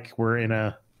like we're in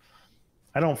I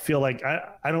don't feel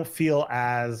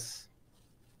as,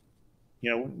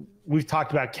 we've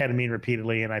talked about ketamine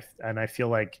repeatedly, and I feel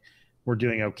like we're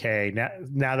doing okay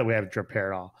now that we have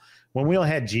droperidol. When we all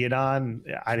had Geodon,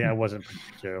 I wasn't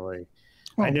particularly.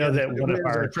 Well, I know that one of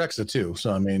our Zyprexa too.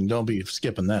 So I mean, don't be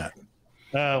skipping that.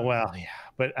 Well, yeah,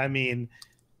 but I mean,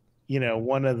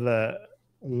 one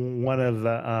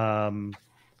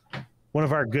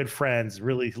of our good friends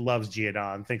really loves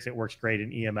Geodon, thinks it works great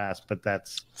in EMS, but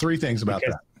that's three things about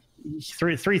that.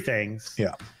 Three things.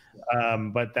 Yeah.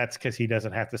 But that's because he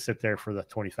doesn't have to sit there for the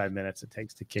 25 minutes it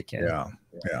takes to kick in. Yeah.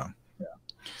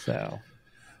 So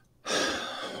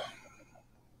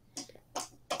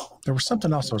there was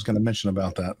something else I was going to mention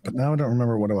about that, but now I don't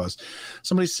remember what it was.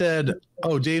 Somebody said,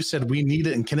 "Oh, Dave said we need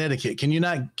it in Connecticut. Can you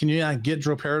not get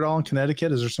droperidol in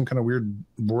Connecticut? Is there some kind of weird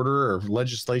border or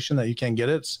legislation that you can't get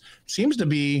it?" Seems to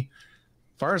be,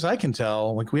 as far as I can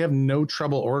tell, like we have no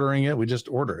trouble ordering it. We just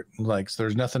order it. Like so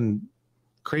there's nothing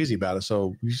crazy about it.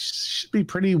 So it should be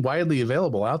pretty widely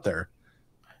available out there.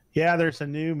 Yeah, there's a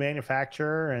new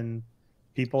manufacturer, and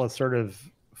people have sort of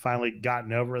finally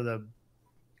gotten over the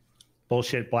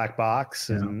bullshit black box,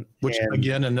 and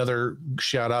again, another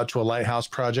shout out to a Lighthouse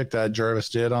project that Jarvis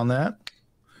did on that.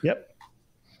 Yep.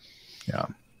 Yeah.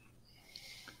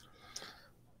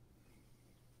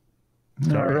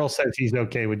 So Earl says he's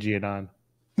okay with Geodon.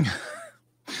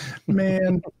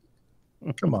 Man,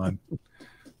 come on.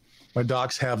 My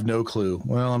docs have no clue.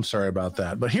 Well, I'm sorry about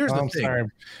that. But here's the thing. Sorry.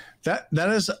 That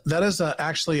is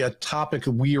actually a topic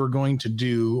we are going to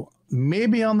do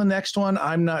maybe on the next one.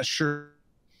 I'm not sure.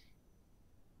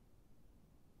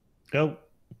 Go.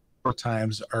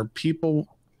 Times are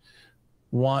people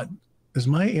is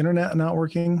my internet not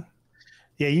working?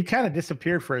 Yeah, you kind of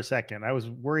disappeared for a second. I was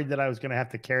worried that I was going to have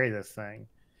to carry this thing.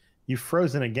 You've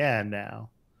frozen again now.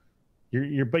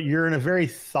 But you're in a very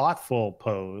thoughtful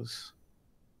pose.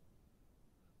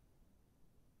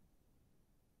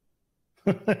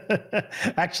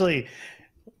 actually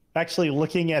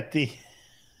looking at the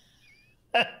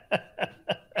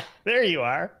there you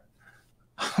are.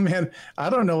 Oh, man, I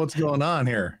don't know what's going on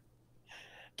here.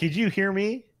 Could you hear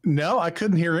me? No, I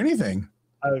couldn't hear anything.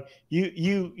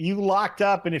 You locked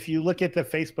up, and if you look at the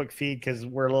Facebook feed, because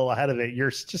we're a little ahead of it, you're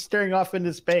just staring off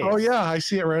into space. Oh yeah, I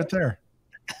see it right there.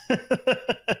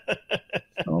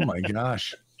 Oh my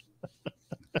gosh,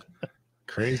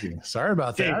 crazy. Sorry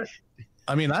about that.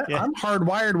 I mean, I'm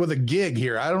hardwired with a gig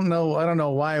here. I don't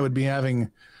know why I would be having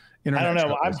internet. I don't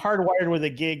know. troubles. I'm hardwired with a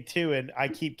gig too, and I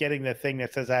keep getting the thing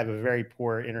that says I have a very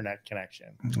poor internet connection.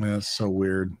 That's so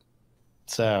weird.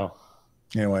 So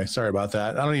anyway, sorry about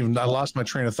that. I lost my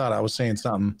train of thought. I was saying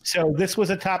something. So this was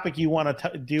a topic you want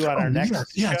to do on our next show?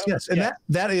 Yes. And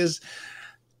that is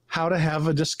how to have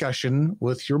a discussion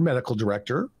with your medical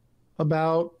director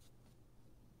about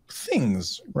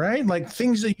things, right? Like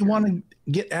things that you want to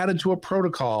get added to a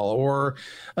protocol or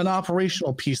an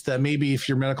operational piece that maybe if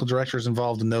your medical director is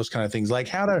involved in those kind of things, like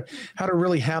how to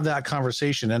really have that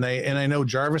conversation. And I know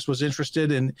Jarvis was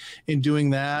interested in doing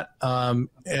that and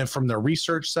from the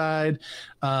research side,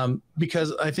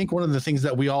 because I think one of the things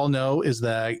that we all know is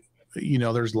that,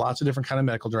 there's lots of different kind of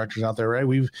medical directors out there, right?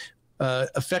 We've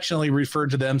affectionately referred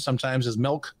to them sometimes as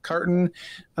milk carton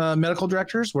medical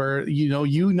directors, where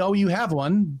you have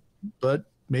one, but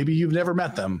maybe you've never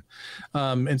met them,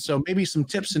 and so maybe some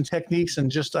tips and techniques, and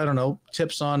just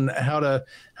tips on how to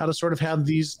sort of have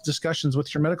these discussions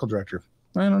with your medical director.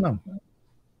 I don't know.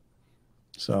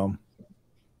 So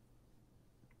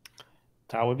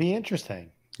that would be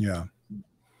interesting. Yeah.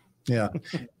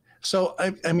 So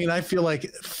I mean, I feel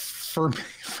like for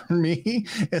me,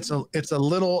 it's a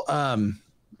little. I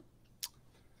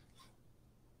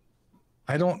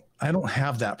don't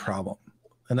have that problem,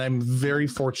 and I'm very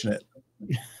fortunate.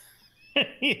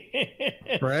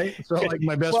 Right? So like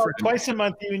my best friend. Twice a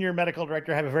month, you and your medical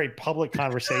director have a very public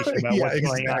conversation about what's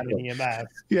going on in EMS.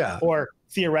 Yeah. Or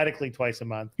theoretically twice a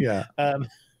month. Yeah.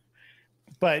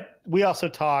 But we also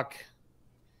talk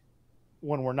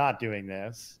when we're not doing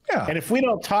this. Yeah. And if we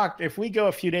don't talk, if we go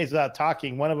a few days without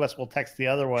talking, one of us will text the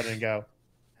other one and go,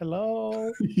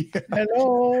 hello. Yeah.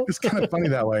 Hello. It's kind of funny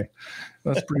that way.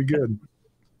 That's pretty good.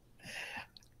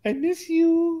 I miss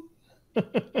you.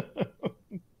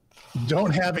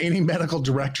 Don't have any medical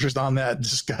directors on that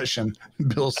discussion,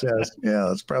 Bill says. Yeah,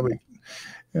 that's probably,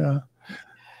 yeah.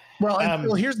 Well,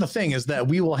 well, here's the thing is that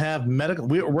we will have medical,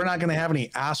 we're not going to have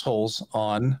any assholes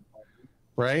on,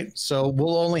 right? So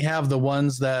we'll only have the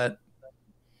ones that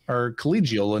are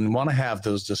collegial and want to have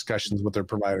those discussions with their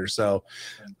providers. So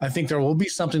I think there will be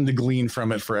something to glean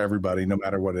from it for everybody, no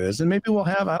matter what it is. And maybe we'll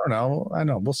have, I don't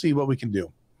know. We'll see what we can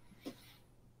do.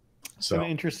 So an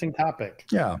interesting topic.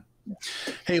 Yeah.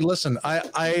 Hey, listen,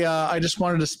 I just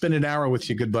wanted to spend an hour with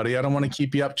you, good buddy. I don't want to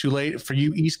keep you up too late. For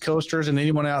you East Coasters and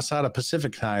anyone outside of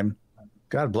Pacific time,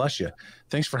 God bless you.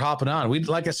 Thanks for hopping on.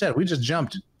 Like I said, we just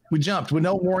jumped. We jumped with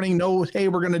no warning, no, hey,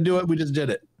 we're going to do it. We just did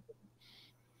it.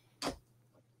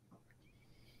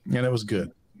 And it was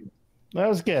good. That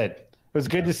was good. It was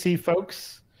good to see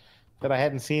folks that I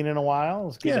hadn't seen in a while. It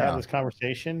was good to have this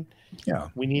conversation. Yeah.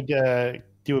 We need to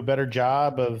do a better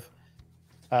job of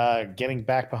getting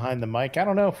back behind the mic. I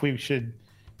don't know if we should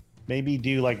maybe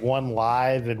do like one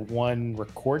live and one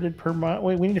recorded per month.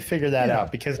 We need to figure that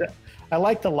out, because I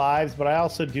like the lives, but I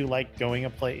also do like going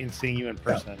and seeing you in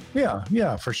person.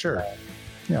 Yeah, for sure.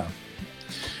 Yeah.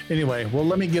 Anyway, well,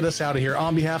 let me get us out of here.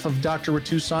 On behalf of Dr.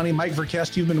 Ratusani, Mike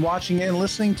Verkest, you've been watching and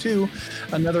listening to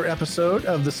another episode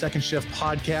of the Second Shift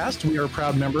Podcast. We are a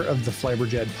proud member of the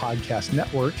FlyBridge Ed Podcast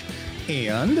Network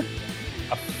and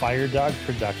a Fire Dog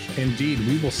production. Indeed.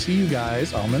 We will see you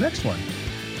guys on the next one.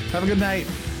 Have a good night.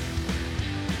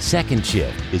 Second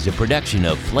Shift is a production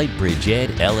of FlightBridge Ed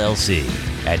LLC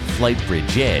at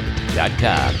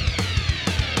flightbridgeed.com.